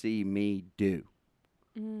want to see me do?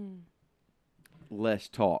 Let's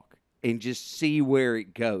talk. And just see where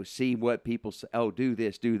it goes. See what people say. Oh, do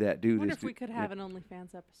this, do that, do I wonder this. if we could have an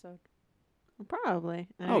OnlyFans episode. Probably.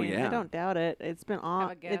 Oh, mean, yeah. I don't doubt it. It's been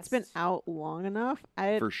on. a It's been guest. out long enough.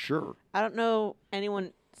 I For sure. don't know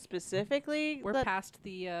anyone specifically We're that past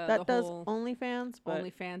the that does whole OnlyFans, but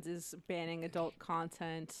OnlyFans is banning adult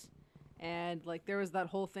content, and like there was that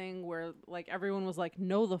whole thing where like everyone was like,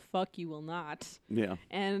 "No, the fuck you will not," Yeah.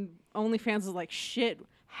 and OnlyFans was like, "Shit,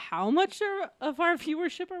 how much of our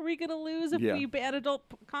viewership are we gonna lose if Yeah. we ban adult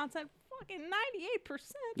content?" Fucking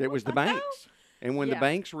 98%. It was the banks. And when the Yeah.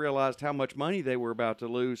 banks realized how much money they were about to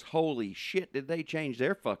lose, holy shit, did they change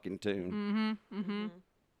their fucking tune. Mm-hmm. Mm-hmm.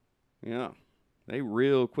 Yeah. They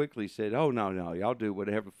real quickly said, oh, no, y'all do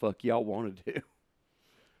whatever the fuck y'all want to do.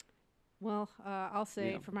 Well, I'll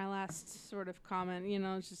say Yeah. for my last sort of comment, you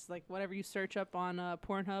know, it's just like whatever you search up on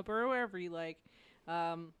Pornhub or wherever you like,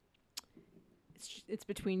 it's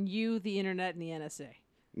between you, the internet, and the NSA.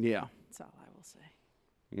 Yeah. That's all I will say.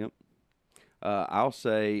 Yep. I'll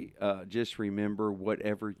say just remember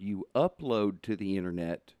whatever you upload to the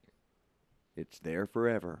internet, it's there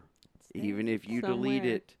forever. Even if you delete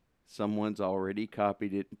Somewhere. it, someone's already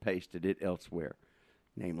copied it and pasted it elsewhere,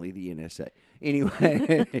 namely the NSA.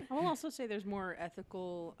 Anyway. I will also say there's more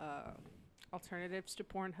ethical alternatives to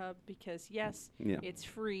Pornhub because, yes, Yeah. it's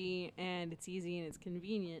free and it's easy and it's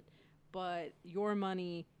convenient, but your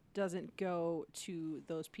money doesn't go to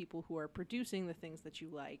those people who are producing the things that you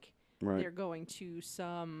like. Right. They're going to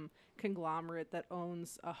some conglomerate that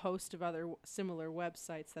owns a host of other similar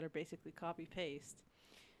websites that are basically copy-paste.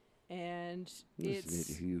 And Listen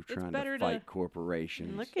it's to you it's trying better to fight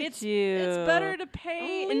corporations. look at it's you. it's better to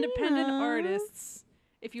pay Oh, independent yeah. artists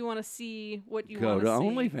if you want to see what you Go want to to see.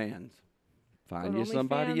 OnlyFans. Find Go you to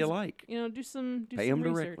somebody you OnlyFans. like. You know, do some Pay some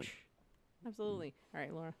 'em research. directly. Absolutely. All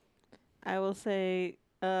right, Laura. I will say,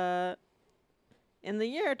 in the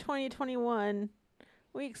year 2021,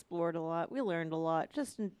 we explored a lot. We learned a lot,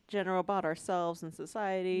 just in general about ourselves and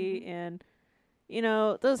society, and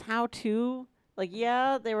those how-to. Like,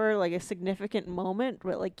 yeah, they were like a significant moment,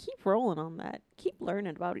 but like, keep rolling on that. Keep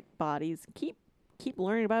learning about bodies. Keep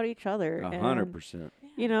learning about each other. 100%.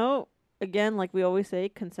 Again, like we always say,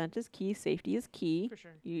 consent is key. Safety is key. For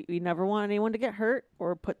sure. You never want anyone to get hurt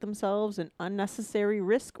or put themselves in unnecessary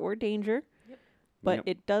risk or danger. But Yep.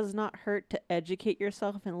 it does not hurt to educate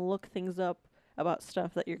yourself and look things up about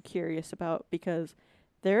stuff that you're curious about, because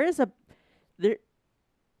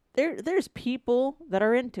there's people that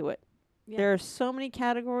are into it. Yeah. There are so many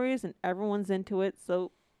categories and everyone's into it.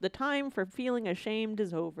 So the time for feeling ashamed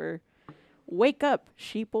is over. Wake up,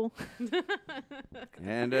 sheeple.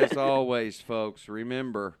 And as always, folks,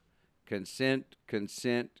 remember, consent,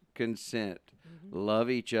 consent, consent. Love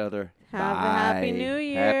each other. Have a Bye. happy new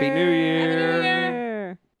year. Happy New Year. Happy New Year.